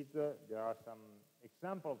if you need, there are some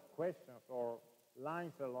example questions or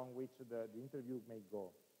lines along which the interview may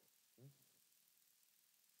go.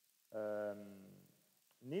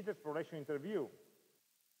 Need exploration interview.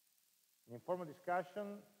 Informal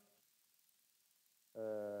discussion,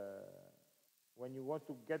 when you want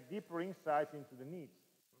to get deeper insights into the needs.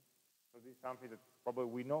 So this is something that probably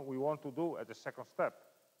we want to do at the second step.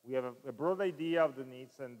 We have a broad idea of the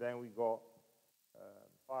needs, and then we go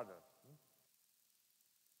further.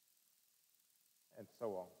 And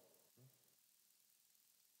so on.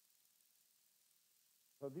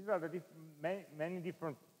 So these are the many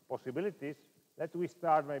different possibilities. Let we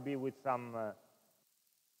start maybe with some,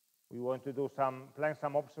 we want to do plan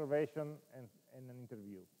some observation and an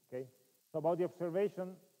interview, okay? So about the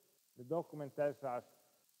observation, the document tells us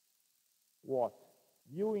what?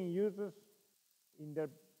 Viewing users in their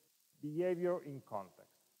behavior in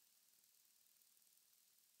context.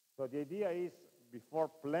 So the idea is, before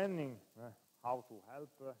planning how to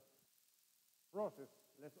help, process,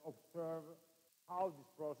 let's observe how this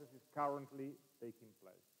process is currently taking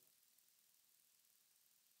place.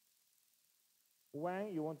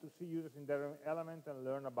 When you want to see users in their element and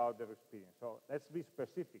learn about their experience. So let's be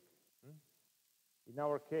specific. In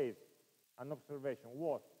our case, an observation.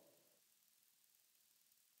 What?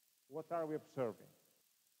 What are we observing?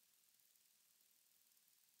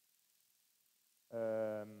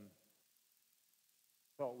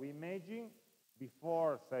 So we imagine,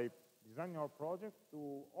 before, say, designing our project,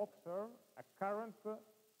 to observe a current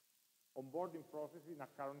onboarding process in a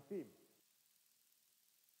current team.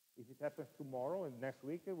 If it happens tomorrow and next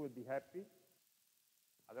week, we'll be happy.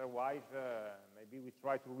 Otherwise, maybe we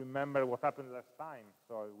try to remember what happened last time,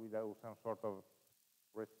 so we do some sort of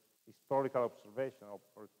historical observation,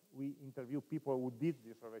 or we interview people who did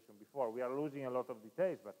the observation before. We are losing a lot of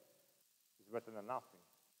details, but it's better than nothing.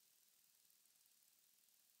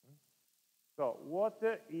 So what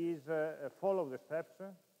is, follow the steps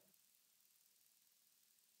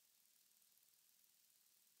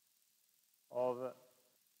of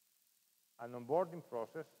an onboarding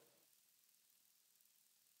process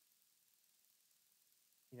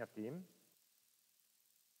in a team.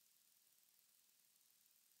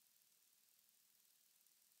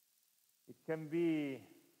 It can be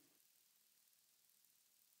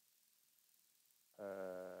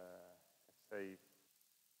let's say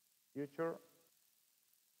future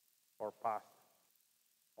or past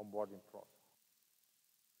onboarding process.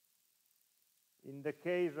 In the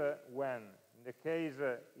case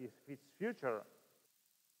if it's future,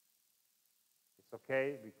 it's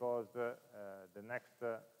okay, because the next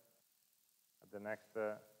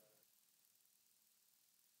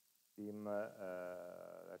team,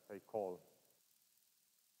 let's say, call.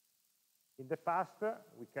 In the past,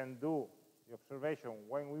 we can do the observation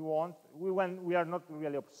when we want. When we are not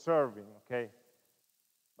really observing, okay,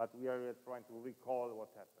 but we are trying to recall what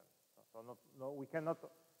happened. So we cannot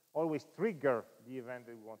always trigger the event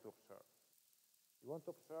that we want to observe. We want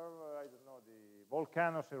to observe, I don't know, the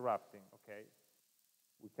volcanoes erupting, okay.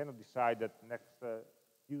 We cannot decide that next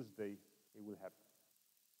Tuesday it will happen.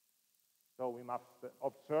 So we must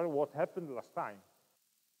observe what happened last time.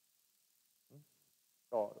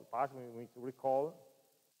 So first we need to recall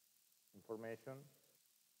information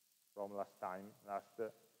from last time,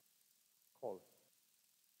 last call.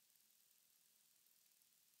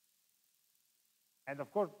 And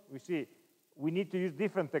of course, we see we need to use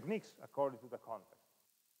different techniques according to the context.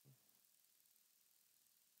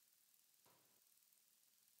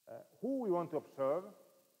 Who we want to observe,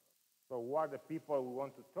 so who are the people we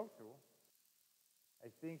want to talk to. I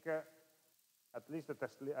think at least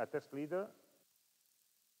a test leader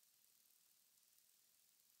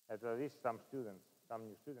has at least some students, some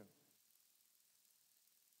new students.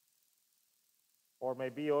 Or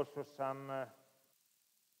maybe also some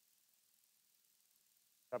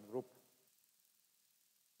subgroup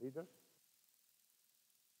leaders.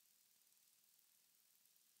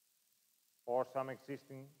 Or some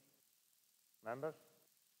existing members.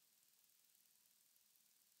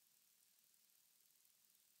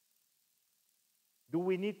 Do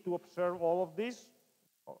we need to observe all of this,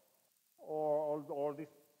 or all these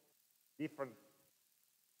different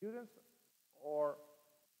students, or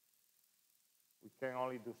we can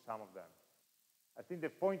only do some of them? I think the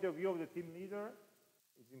point of view of the team leader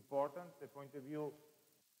is important. The point of view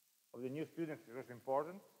of the new students is also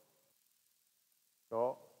important.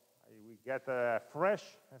 So we get a fresh,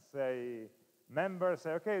 let's say, member,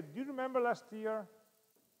 say, okay, do you remember last year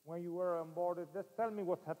when you were onboarded? Just tell me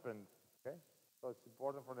what happened, okay? So it's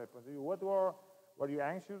important from that point of view. Were you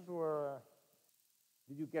anxious, or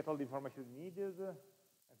did you get all the information you needed,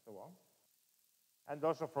 and so on? And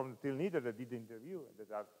also from the team leader that did the interview,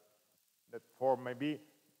 that for maybe,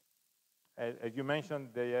 as you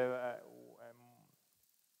mentioned, they have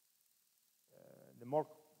the more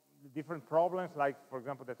different problems, like, for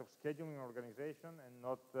example, that of scheduling organization, and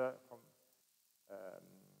not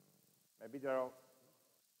maybe there are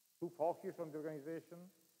too focused on the organization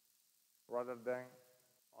rather than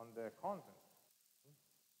on the content.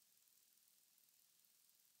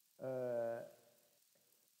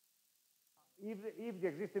 If the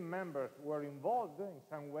existing members were involved in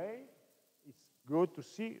some way, it's good to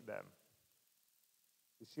see them,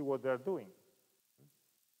 to see what they're doing,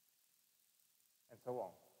 and so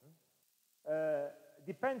on.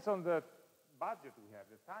 Depends on the budget we have,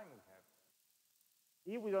 the time we have.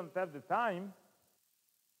 If we don't have the time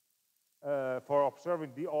for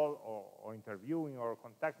observing or interviewing or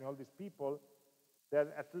contacting all these people, then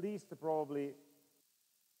at least probably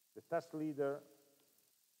the task leader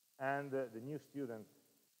and the new student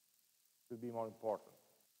should be more important.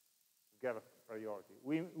 get a priority.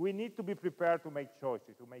 We need to be prepared to make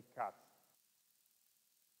choices, to make cuts.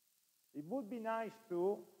 It would be nice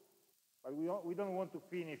to, but we don't want to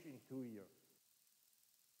finish in 2 years.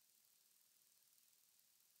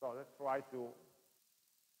 So let's try to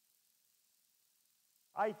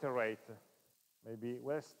iterate. Maybe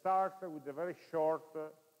we'll start with the very short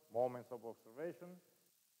moments of observation,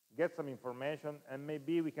 get some information, and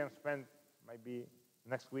maybe we can spend maybe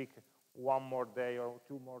next week 1 more day or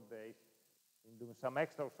 2 more days in doing some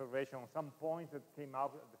extra observation on some points that came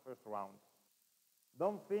out at the first round.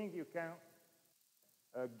 Don't think you can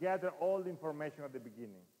gather all the information at the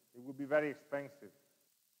beginning. It would be very expensive.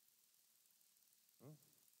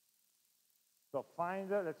 So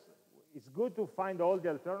it's good to find all the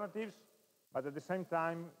alternatives, but at the same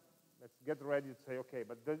time, let's get ready to say, okay,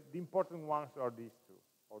 but the important ones are these 2,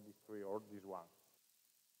 or these 3, or this one.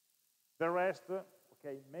 The rest,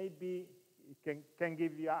 okay, maybe it can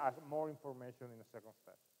give you more information in a second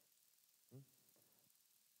step.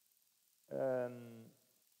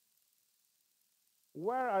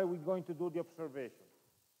 Where are we going to do the observation?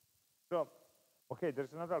 So, okay,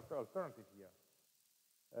 there's another alternative here.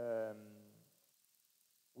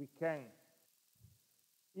 We can,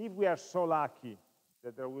 if we are so lucky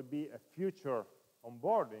that there will be a future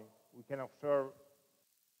onboarding, we can observe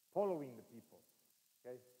following the people,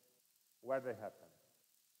 okay, where they happen.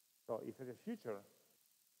 So if it's a future,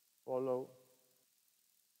 follow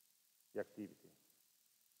the activity.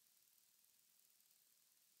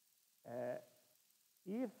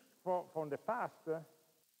 If from the past,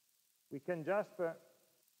 we can just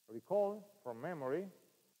recall from memory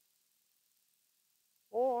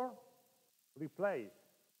or replay it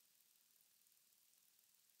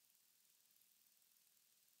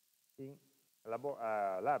in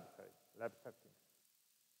lab settings.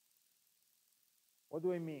 What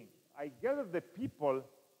do I mean? I gather the people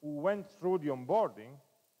who went through the onboarding,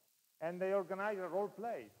 and they organize a role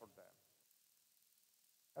play for them.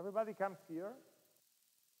 Everybody comes here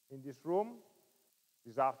in this room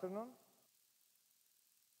this afternoon,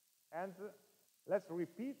 and let's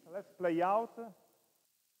play out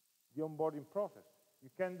the onboarding process. You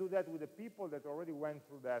can do that with the people that already went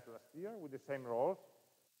through that last year with the same roles,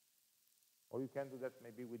 or you can do that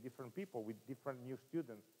maybe with different people, with different new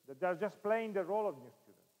students, that they're just playing the role of new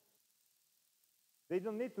students. They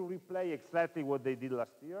don't need to replay exactly what they did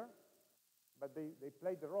last year, but they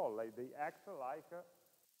play the role, like they act like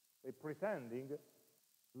they're pretending to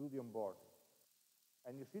do the onboarding.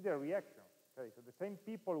 And you see their reaction. Okay, so the same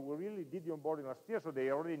people who really did the onboarding last year, so they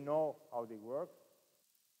already know how they work,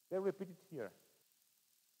 they repeat it here.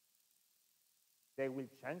 They will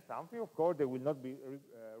change something, of course. They will not be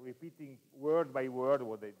repeating word by word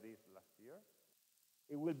what they did last year.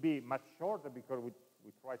 It will be much shorter because we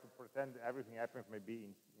try to pretend everything happens maybe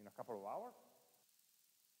in a couple of hours.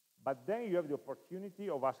 But then you have the opportunity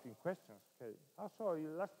of asking questions. Okay, sorry,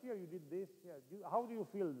 last year you did this. Yeah. How do you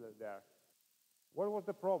feel there? What was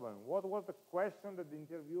the problem? What was the question that the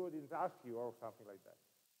interviewer didn't ask you, or something like that?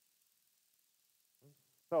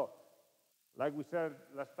 So, like we said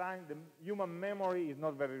last time, the human memory is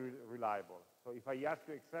not very reliable. So if I ask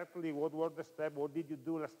you exactly what were the steps, what did you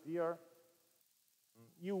do last year,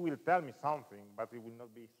 you will tell me something, but it will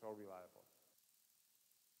not be so reliable.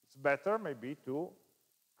 It's better maybe to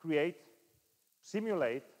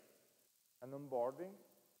simulate an onboarding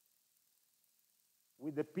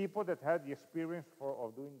with the people that had the experience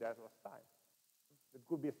of doing that last time. It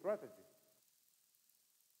could be a strategy.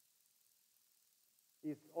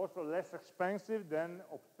 It's also less expensive than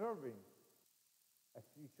observing a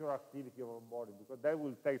future activity of onboarding, because that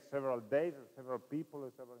will take several days, several people,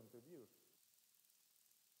 and several interviews.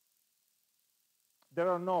 There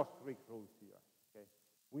are no strict rules here. Okay?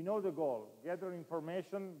 We know the goal: gather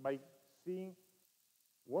information by seeing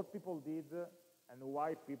what people did and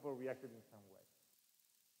why people reacted in some way.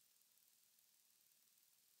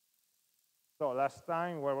 So last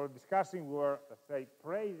time we were discussing, we were, let's say,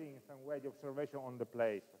 praising in some way the observation on the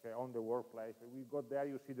place, okay, on the workplace. We got there,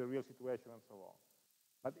 you see the real situation and so on.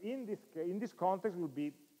 But in this context, it will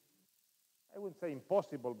be, I wouldn't say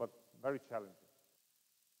impossible, but very challenging.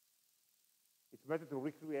 It's better to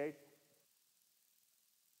recreate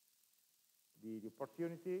the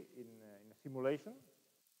opportunity in a simulation,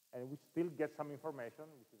 and we still get some information,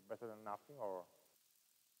 which is better than nothing. Or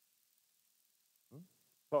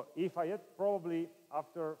so if I had probably,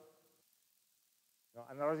 after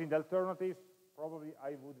analyzing the alternatives, probably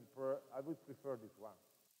I would prefer this one.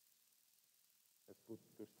 Let's put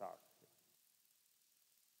to start.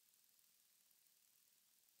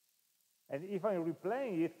 And if I'm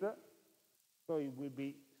replaying it, so it will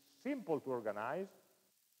be simple to organize,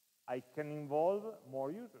 I can involve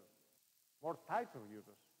more users, more types of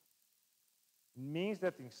users. It means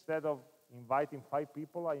that instead of inviting 5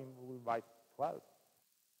 people, I will invite 12.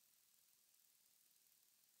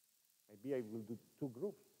 Maybe I will do 2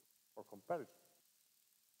 groups for comparison,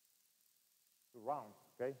 2 rounds,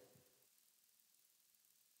 okay?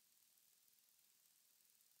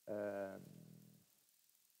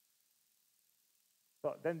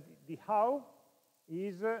 So then the how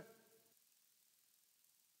is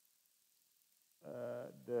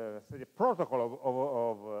the protocol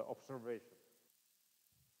of observation.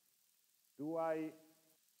 Do I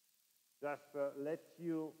just let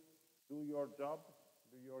you do your job,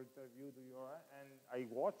 do your interview, and I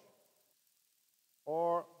watch?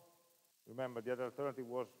 Or, remember, the other alternative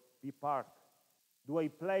was be part. Do I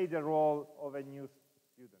play the role of a new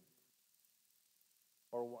student?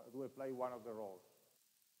 Or do I play one of the roles?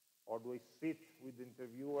 Or do I sit with the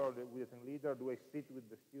interviewer or with the leader? Do I sit with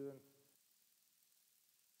the student?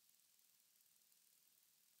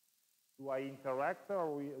 Do I interact,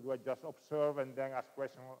 or do I just observe and then ask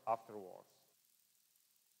questions afterwards?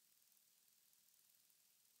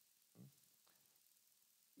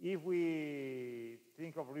 If we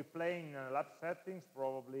think of replaying lab settings,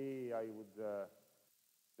 probably I would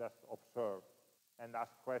just observe and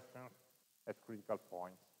ask questions at critical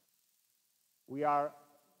points. We are,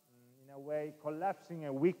 in a way, collapsing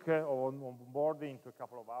a week of onboarding into a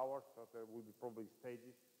couple of hours, so there will be probably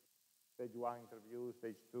stages. Stage 1 interview,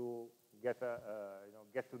 stage 2, get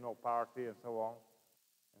to know party, and so on.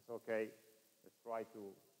 And so, okay, let's try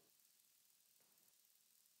to,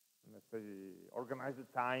 let's say, organize the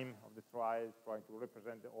time of the trial, trying to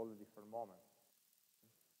represent all the different moments.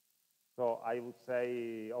 So I would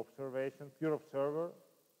say observation, pure observer,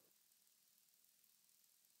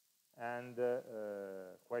 and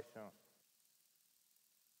questions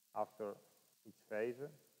after each phase.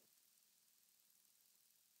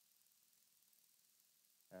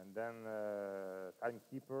 And then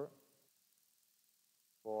timekeeper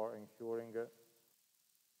for ensuring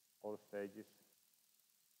all stages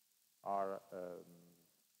are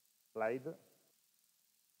played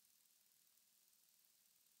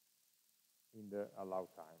in the allowed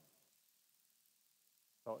time.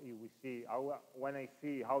 So if we see when I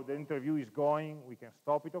see how the interview is going, we can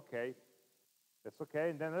stop it. Okay, that's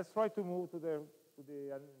okay. And then let's try to move to the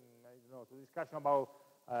discussion about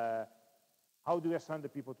how do we assign the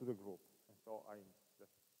people to the group. And so I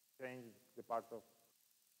just change the part of,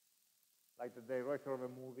 like the director of a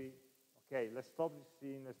movie. Okay, let's stop this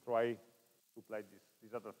scene. Let's try to play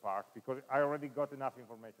this other part, because I already got enough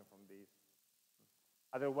information from this.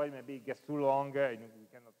 Otherwise, maybe it gets too long, and we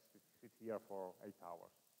cannot sit here for 8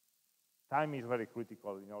 hours. Time is very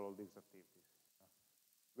critical in all of these activities.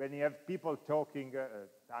 When you have people talking,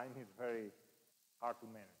 time is very hard to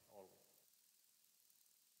manage always.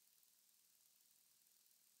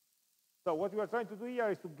 So what we are trying to do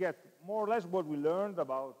here is to get more or less what we learned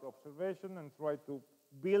about observation and try to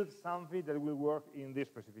build something that will work in this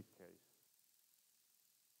specific case.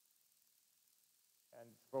 And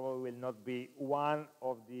probably will not be one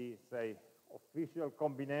of the, say, official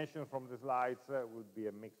combinations from the slides. Will be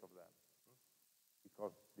a mix of them,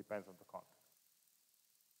 because it depends on the context.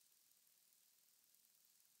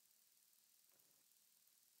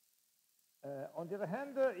 On the other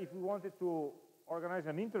hand, if we wanted to organize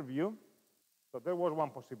an interview, so there was one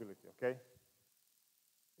possibility, okay?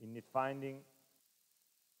 In Needfinding,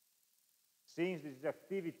 since this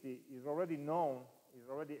activity is already known, is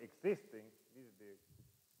already existing, this is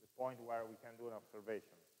the point where we can do an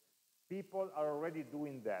observation. People are already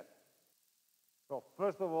doing that. So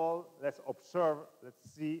first of all, let's observe, let's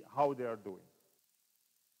see how they are doing.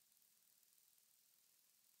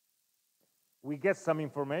 We get some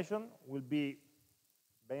information, will be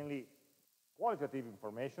mainly qualitative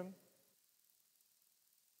information.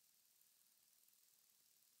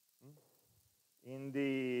 In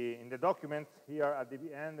the document here at the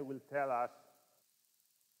end, it will tell us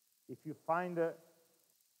if you find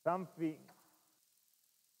something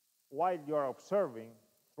while you're observing,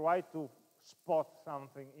 try to spot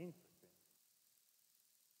something interesting.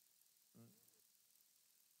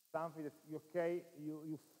 Something that, okay,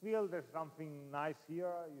 you feel there's something nice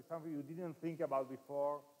here, something you didn't think about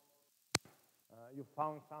before, you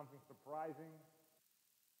found something surprising,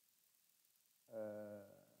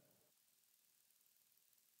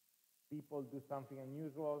 people do something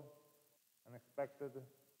unusual, unexpected.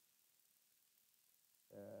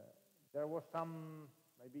 There was some,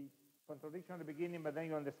 maybe, contradiction at the beginning, but then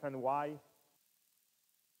you understand why.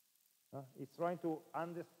 It's trying to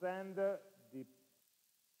understand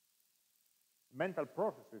mental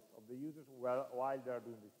processes of the users while they are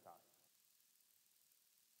doing this task.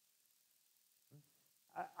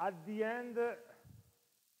 At the end,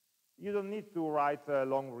 you don't need to write a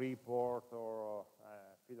long report or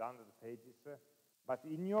fill hundreds of pages, but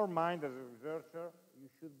in your mind as a researcher, you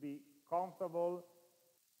should be comfortable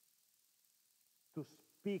to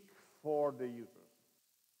speak for the users.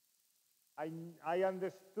 I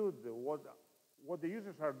understood what the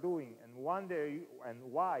users are doing and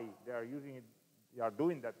why they are using it. They are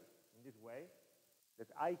doing that in this way, that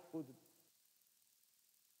I could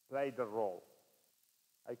play the role.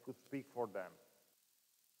 I could speak for them.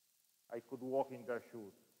 I could walk in their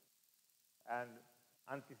shoes and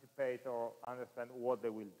anticipate or understand what they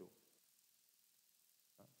will do.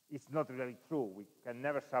 It's not really true. We can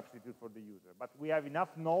never substitute for the user. But we have enough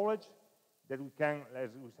knowledge that we can, as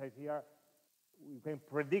we said here, we can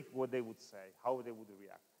predict what they would say, how they would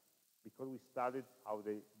react, because we studied how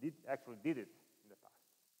they actually did it in the past.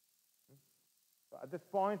 So at this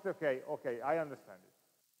point, okay, I understand it.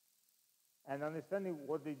 And understanding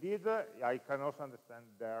what they did, I can also understand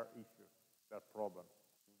their issues, their problems,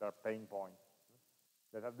 their pain points.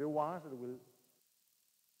 That are the ones that will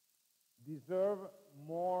deserve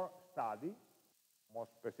more study, more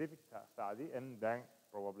specific study, and then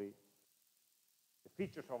probably the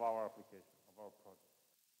features of our application, of our project.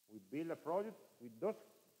 We build a project with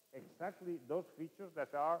exactly those features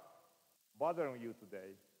that are bothering you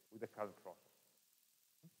today with the current process.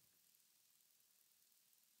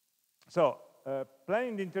 So,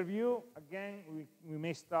 planning the interview, again, we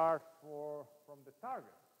may start from the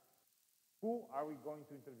target. Who are we going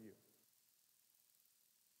to interview?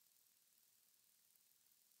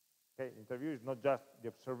 Okay, interview is not just the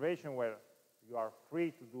observation where you are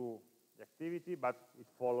free to do the activity, but it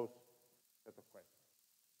follows a set of questions.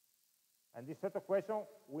 And this set of questions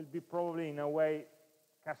will be probably in a way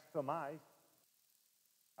customized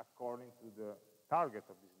according to the target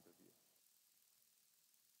of this interview.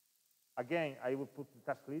 Again, I will put the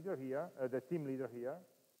task leader here, the team leader here,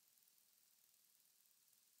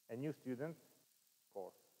 a new student, of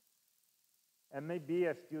course, and maybe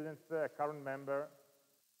a student, a current member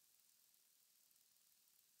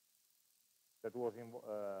that was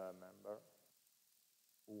member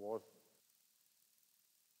who was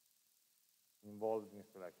involved in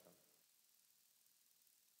selection.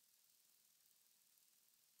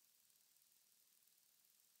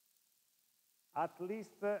 At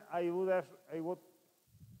least I would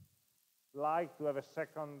like to have a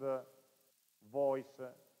second voice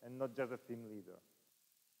and not just a team leader.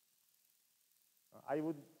 I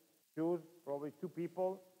would choose probably two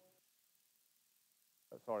people.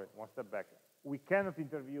 Sorry, one step back. We cannot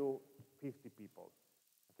interview 50 people,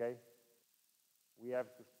 okay? We have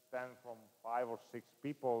to stand from 5 or 6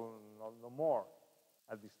 people, no more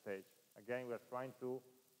at this stage. Again, we are trying to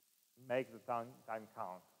make the time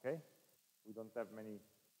count, okay? We don't have many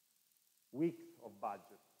weeks of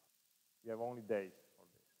budget. We have only days for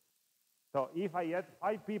this. So if I had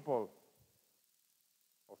 5 people,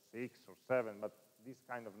 or 6 or 7, but this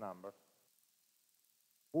kind of number,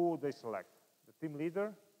 who would they select? The team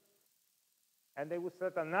leader, and they would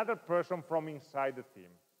select another person from inside the team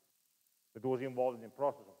that was involved in the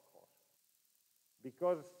process, of course.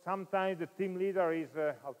 Because sometimes the team leader is,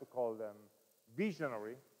 how to call them,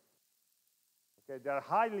 visionary. Okay, they are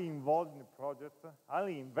highly involved in the project,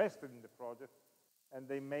 highly invested in the project, and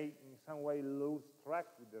they may in some way lose track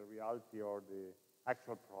with the reality or the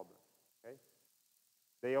actual problem. Okay?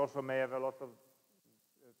 They also may have a lot of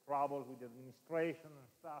troubles with the administration and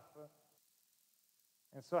stuff.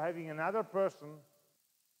 And so having another person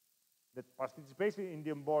that participates in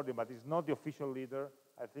the onboarding but is not the official leader,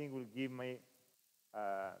 I think will give me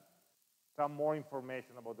some more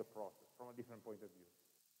information about the process from a different point of view.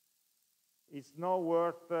 It's not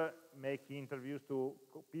worth making interviews to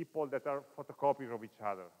people that are photocopies of each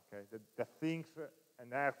other, okay? That think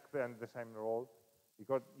and act in the same role,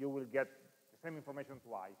 because you will get the same information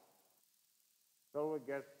twice. So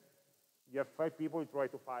you have 5 people, you try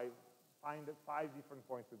to find 5 different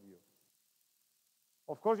points of view.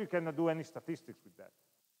 Of course, you cannot do any statistics with that,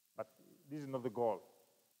 but this is not the goal.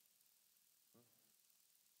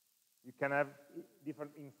 You can have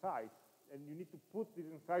different insights, and you need to put these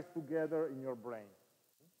insights together in your brain.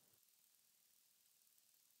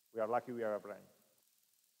 We are lucky we have a brain.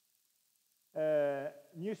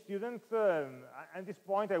 New students, at this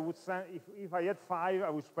point, I would send, if I had 5, I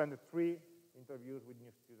would spend 3 interviews with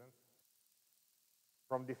new students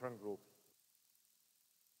from different groups,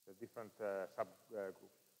 the different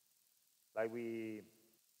subgroups, like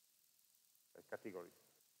categories.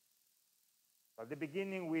 At the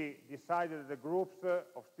beginning, we decided the groups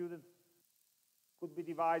of students Could be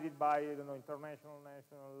divided by, I don't know, international,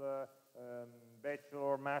 national,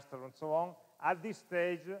 bachelor, master, and so on. At this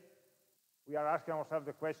stage, we are asking ourselves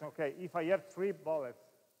the question, okay, if I have 3 bullets,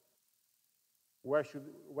 where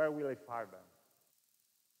will I fire them?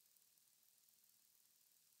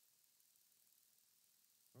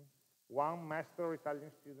 One master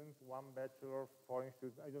Italian student, one bachelor foreign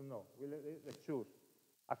student, I don't know. Let's choose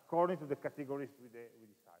according to the categories we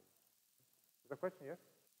decide. Is the question, yes?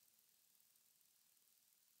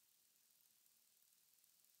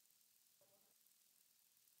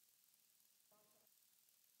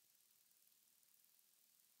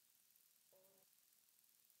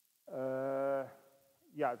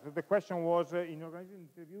 Yeah, so the question was, in organizing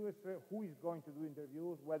interviews, who is going to do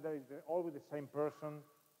interviews, whether it's always the same person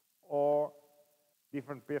or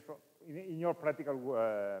different people in your practical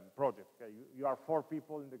project. Okay? You are 4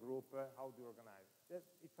 people in the group, how do you organize?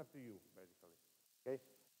 It's up to you, basically.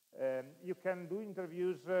 Okay? You can do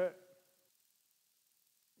interviews.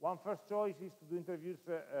 One first choice is to do interviews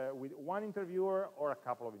with one interviewer or a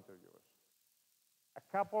couple of interviewers. A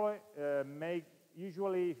couple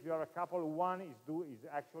usually, if you are a couple, one is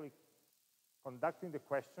actually conducting the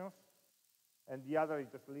questions, and the other is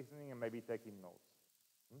just listening and maybe taking notes.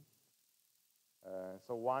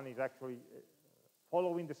 So one is actually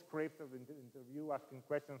following the script of the interview, asking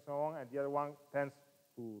questions and so on, and the other one tends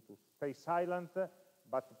to stay silent,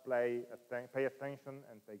 but to pay attention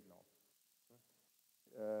and take notes.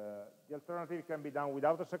 The alternative can be done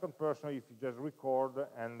without a second person if you just record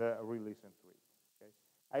and re-listen to it. Okay?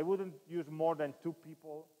 I wouldn't use more than 2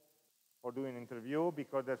 people for doing an interview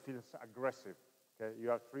because that feels aggressive. Okay? You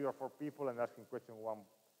have 3 or 4 people and asking question one,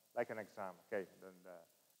 like an exam. Okay? Then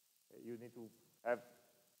you need to have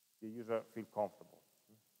the user feel comfortable.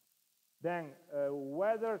 Then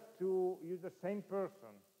whether to use the same person.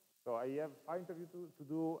 So I have 5 interviews to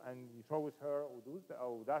do, and it's always her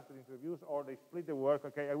who does the interviews, or they split the work.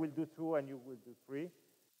 Okay, I will do 2 and you will do 3.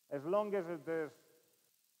 As long as there's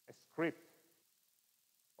a script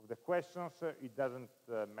of the questions, it doesn't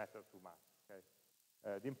matter too much.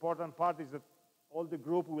 Okay? The important part is that all the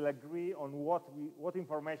group will agree on what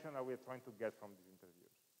information are we trying to get from these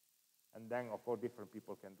interviews. And then, of course, different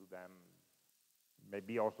people can do them,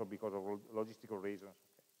 maybe also because of logistical reasons.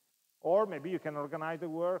 Or maybe you can organize the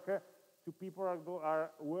work. 2 people are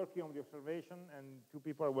working on the observation, and 2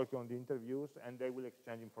 people are working on the interviews, and they will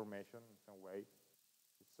exchange information in some way.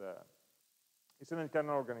 It's an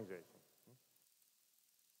internal organization.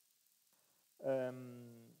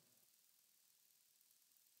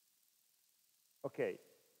 Okay.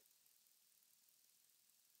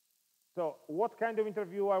 So what kind of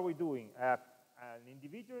interview are we doing? An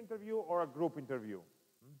individual interview or a group interview?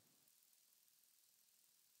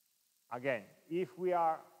 Again, if we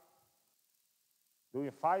are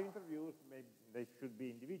doing 5 interviews, maybe they should be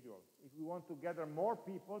individual. If we want to gather more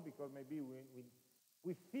people, because maybe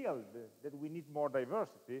we feel that we need more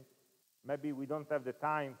diversity, maybe we don't have the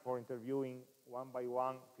time for interviewing one by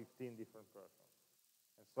one 15 different persons.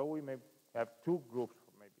 And so we may have 2 groups,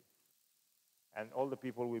 maybe. And all the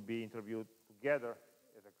people will be interviewed together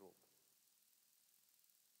as a group.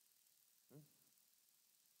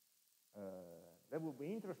 That would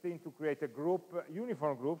be interesting to create a group,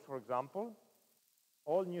 uniform groups, for example,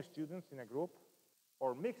 all new students in a group,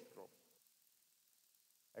 or mixed groups.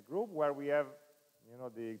 A group where we have,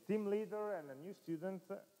 the team leader and a new student,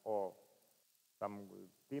 or some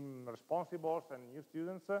team responsibles and new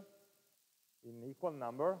students in equal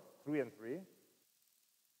number, 3 and 3,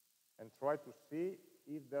 and try to see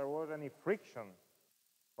if there was any friction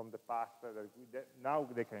from the past that now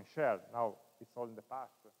they can share. Now it's all in the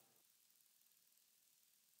past.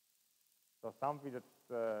 So something that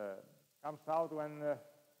comes out when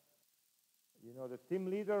the team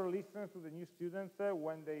leader listens to the new students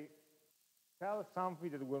when they tell something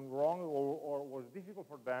that went wrong or was difficult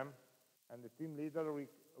for them, and the team leader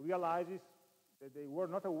realizes that they were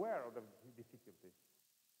not aware of the difficulty,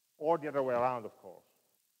 or the other way around, of course.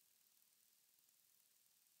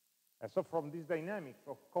 And so from this dynamics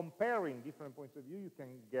of comparing different points of view, you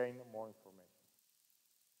can gain more information.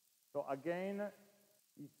 So again,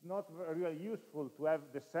 it's not really useful to have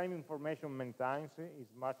the same information many times.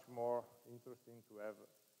 It's much more interesting to have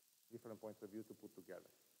different points of view to put together.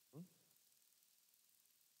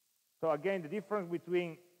 So again, the difference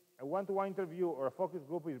between a one-to-one interview or a focus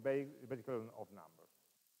group is basically of numbers.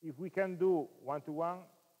 If we can do one-to-one,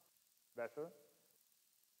 better.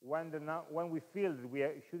 When we feel that we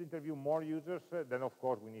should interview more users, then of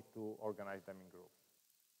course we need to organize them in groups.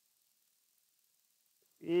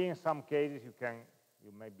 In some cases,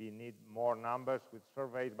 you maybe need more numbers with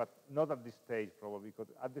surveys, but not at this stage probably,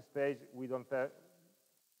 because at this stage we don't have,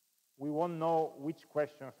 we won't know which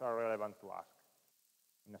questions are relevant to ask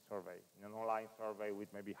in a survey, in an online survey with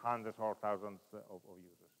maybe hundreds or thousands of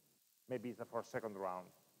users. Maybe it's for a second round.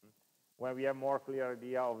 When we have more clear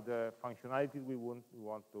idea of the functionality we want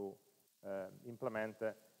to implement,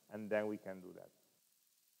 and then we can do that.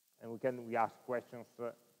 And we ask questions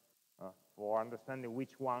for understanding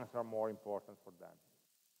which ones are more important for them.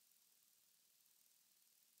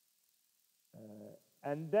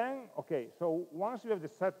 And then, okay, so once you have the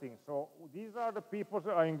settings, so these are the people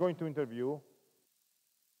that I'm going to interview.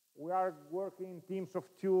 We are working in teams of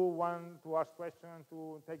two, one to ask questions,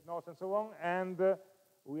 to take notes, and so on, and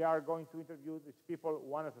we are going to interview these people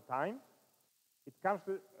one at a time. It comes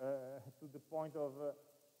to the point of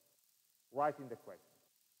writing the question,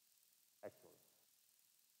 actually.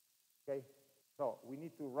 Okay, so we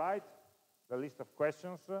need to write the list of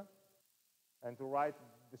questions and to write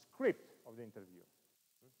the script of the interview.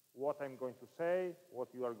 What I'm going to say, what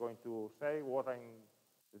you are going to say,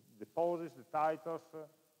 the poses, the titles,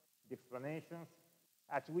 the explanations,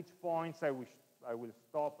 at which points I will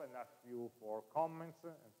stop and ask you for comments,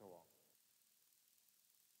 and so on.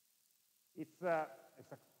 It's a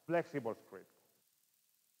flexible script,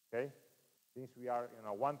 okay? Since we are in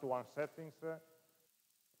a one-to-one settings,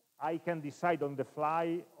 I can decide on the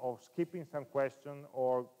fly of skipping some question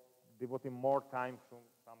or devoting more time to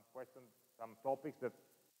some questions, some topics that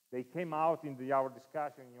they came out in our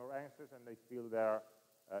discussion, in your answers, and I feel they're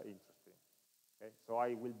interesting. Okay? So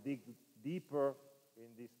I will dig deeper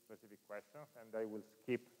in these specific questions, and I will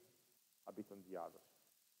skip a bit on the others.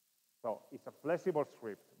 So it's a flexible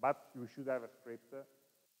script, but you should have a script to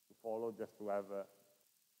follow just to have a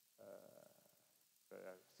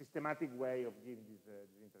systematic way of giving these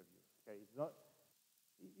interviews. Okay?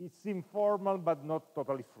 It's informal, but not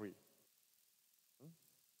totally free.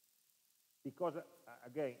 Because,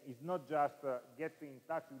 again, it's not just getting in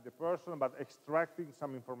touch with the person, but extracting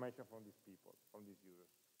some information from these people, from these users.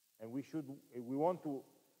 And we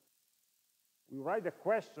write the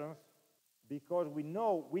questions because we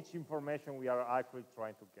know which information we are actually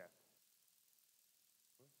trying to get.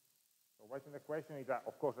 So writing the question is,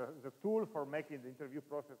 of course, a tool for making the interview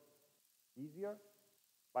process easier,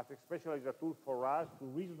 but especially is a tool for us to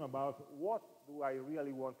reason about what do I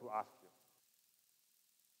really want to ask you.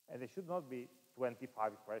 And it should not be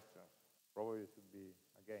 25 questions. Probably it should be,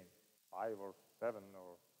 again, 5 or 7,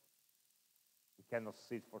 or we cannot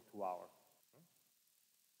sit for 2 hours.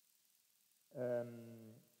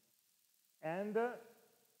 And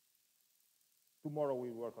tomorrow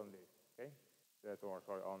we'll work on this, okay?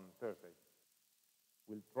 Sorry, on Thursday.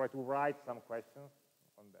 We'll try to write some questions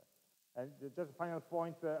on that. And just a final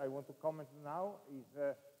point I want to comment now is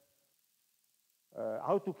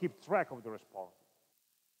how to keep track of the responses.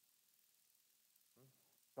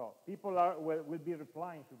 So people will be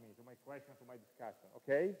replying to me, to my questions, to my discussion,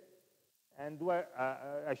 okay? And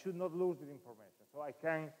I should not lose this information. So I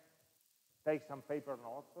can take some paper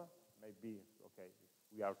notes, maybe, okay,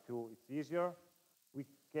 if we are two, it's easier. We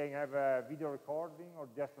can have a video recording or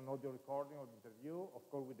just an audio recording of the interview, of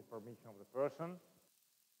course with the permission of the person.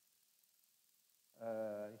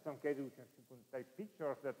 In some cases, we can take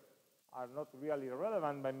pictures that are not really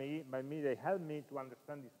relevant by me. They help me to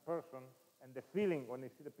understand this person and the feeling. When I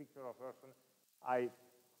see the picture of a person, I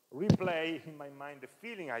replay in my mind the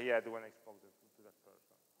feeling I had when I spoke to that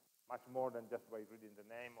person, much more than just by reading the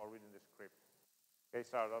name or reading the script. Okay,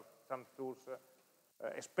 so some tools,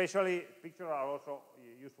 especially pictures are also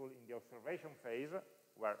useful in the observation phase,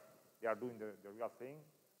 where they are doing the real thing,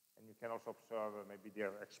 and you can also observe maybe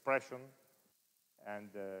their expression, and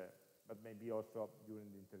but maybe also during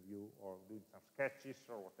the interview or doing some sketches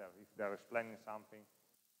or whatever, if they're explaining something.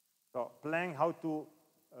 So plan how to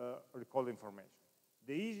recall information.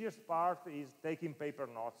 The easiest part is taking paper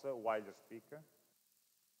notes while you speak,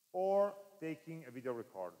 or taking a video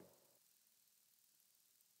recording.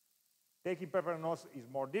 Taking paper notes is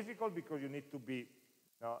more difficult because you need to be,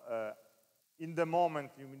 in the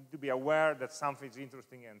moment, you need to be aware that something is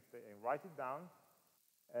interesting and write it down.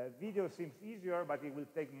 Video seems easier, but it will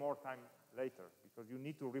take more time later because you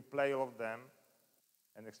need to replay all of them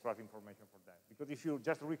and extract information from them. Because if you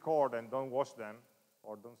just record and don't watch them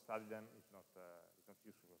or don't study them, it's not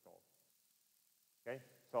useful at all. Okay?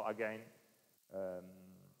 So again,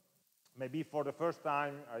 maybe for the first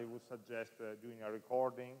time, I would suggest doing a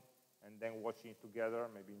recording and then watching it together,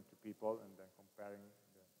 maybe in 2 people, and then comparing.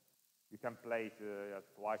 You can play it at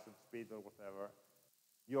twice the speed or whatever.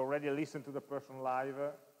 You already listen to the person live,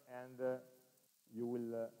 and you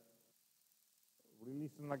will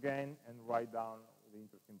re-listen again and write down the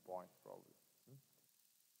interesting points, probably.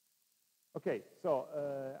 Okay, so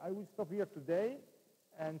I will stop here today.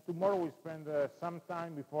 And tomorrow we spend some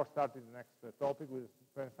time before starting the next topic. We'll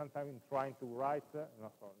spend some time in trying to write,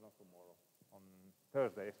 not tomorrow, on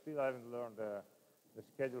Thursday. I still haven't learned the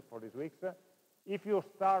schedule for this week. If you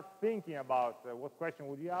start thinking about what question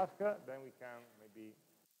would you ask, then we can maybe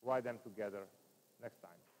write them together next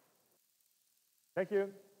time. Thank you.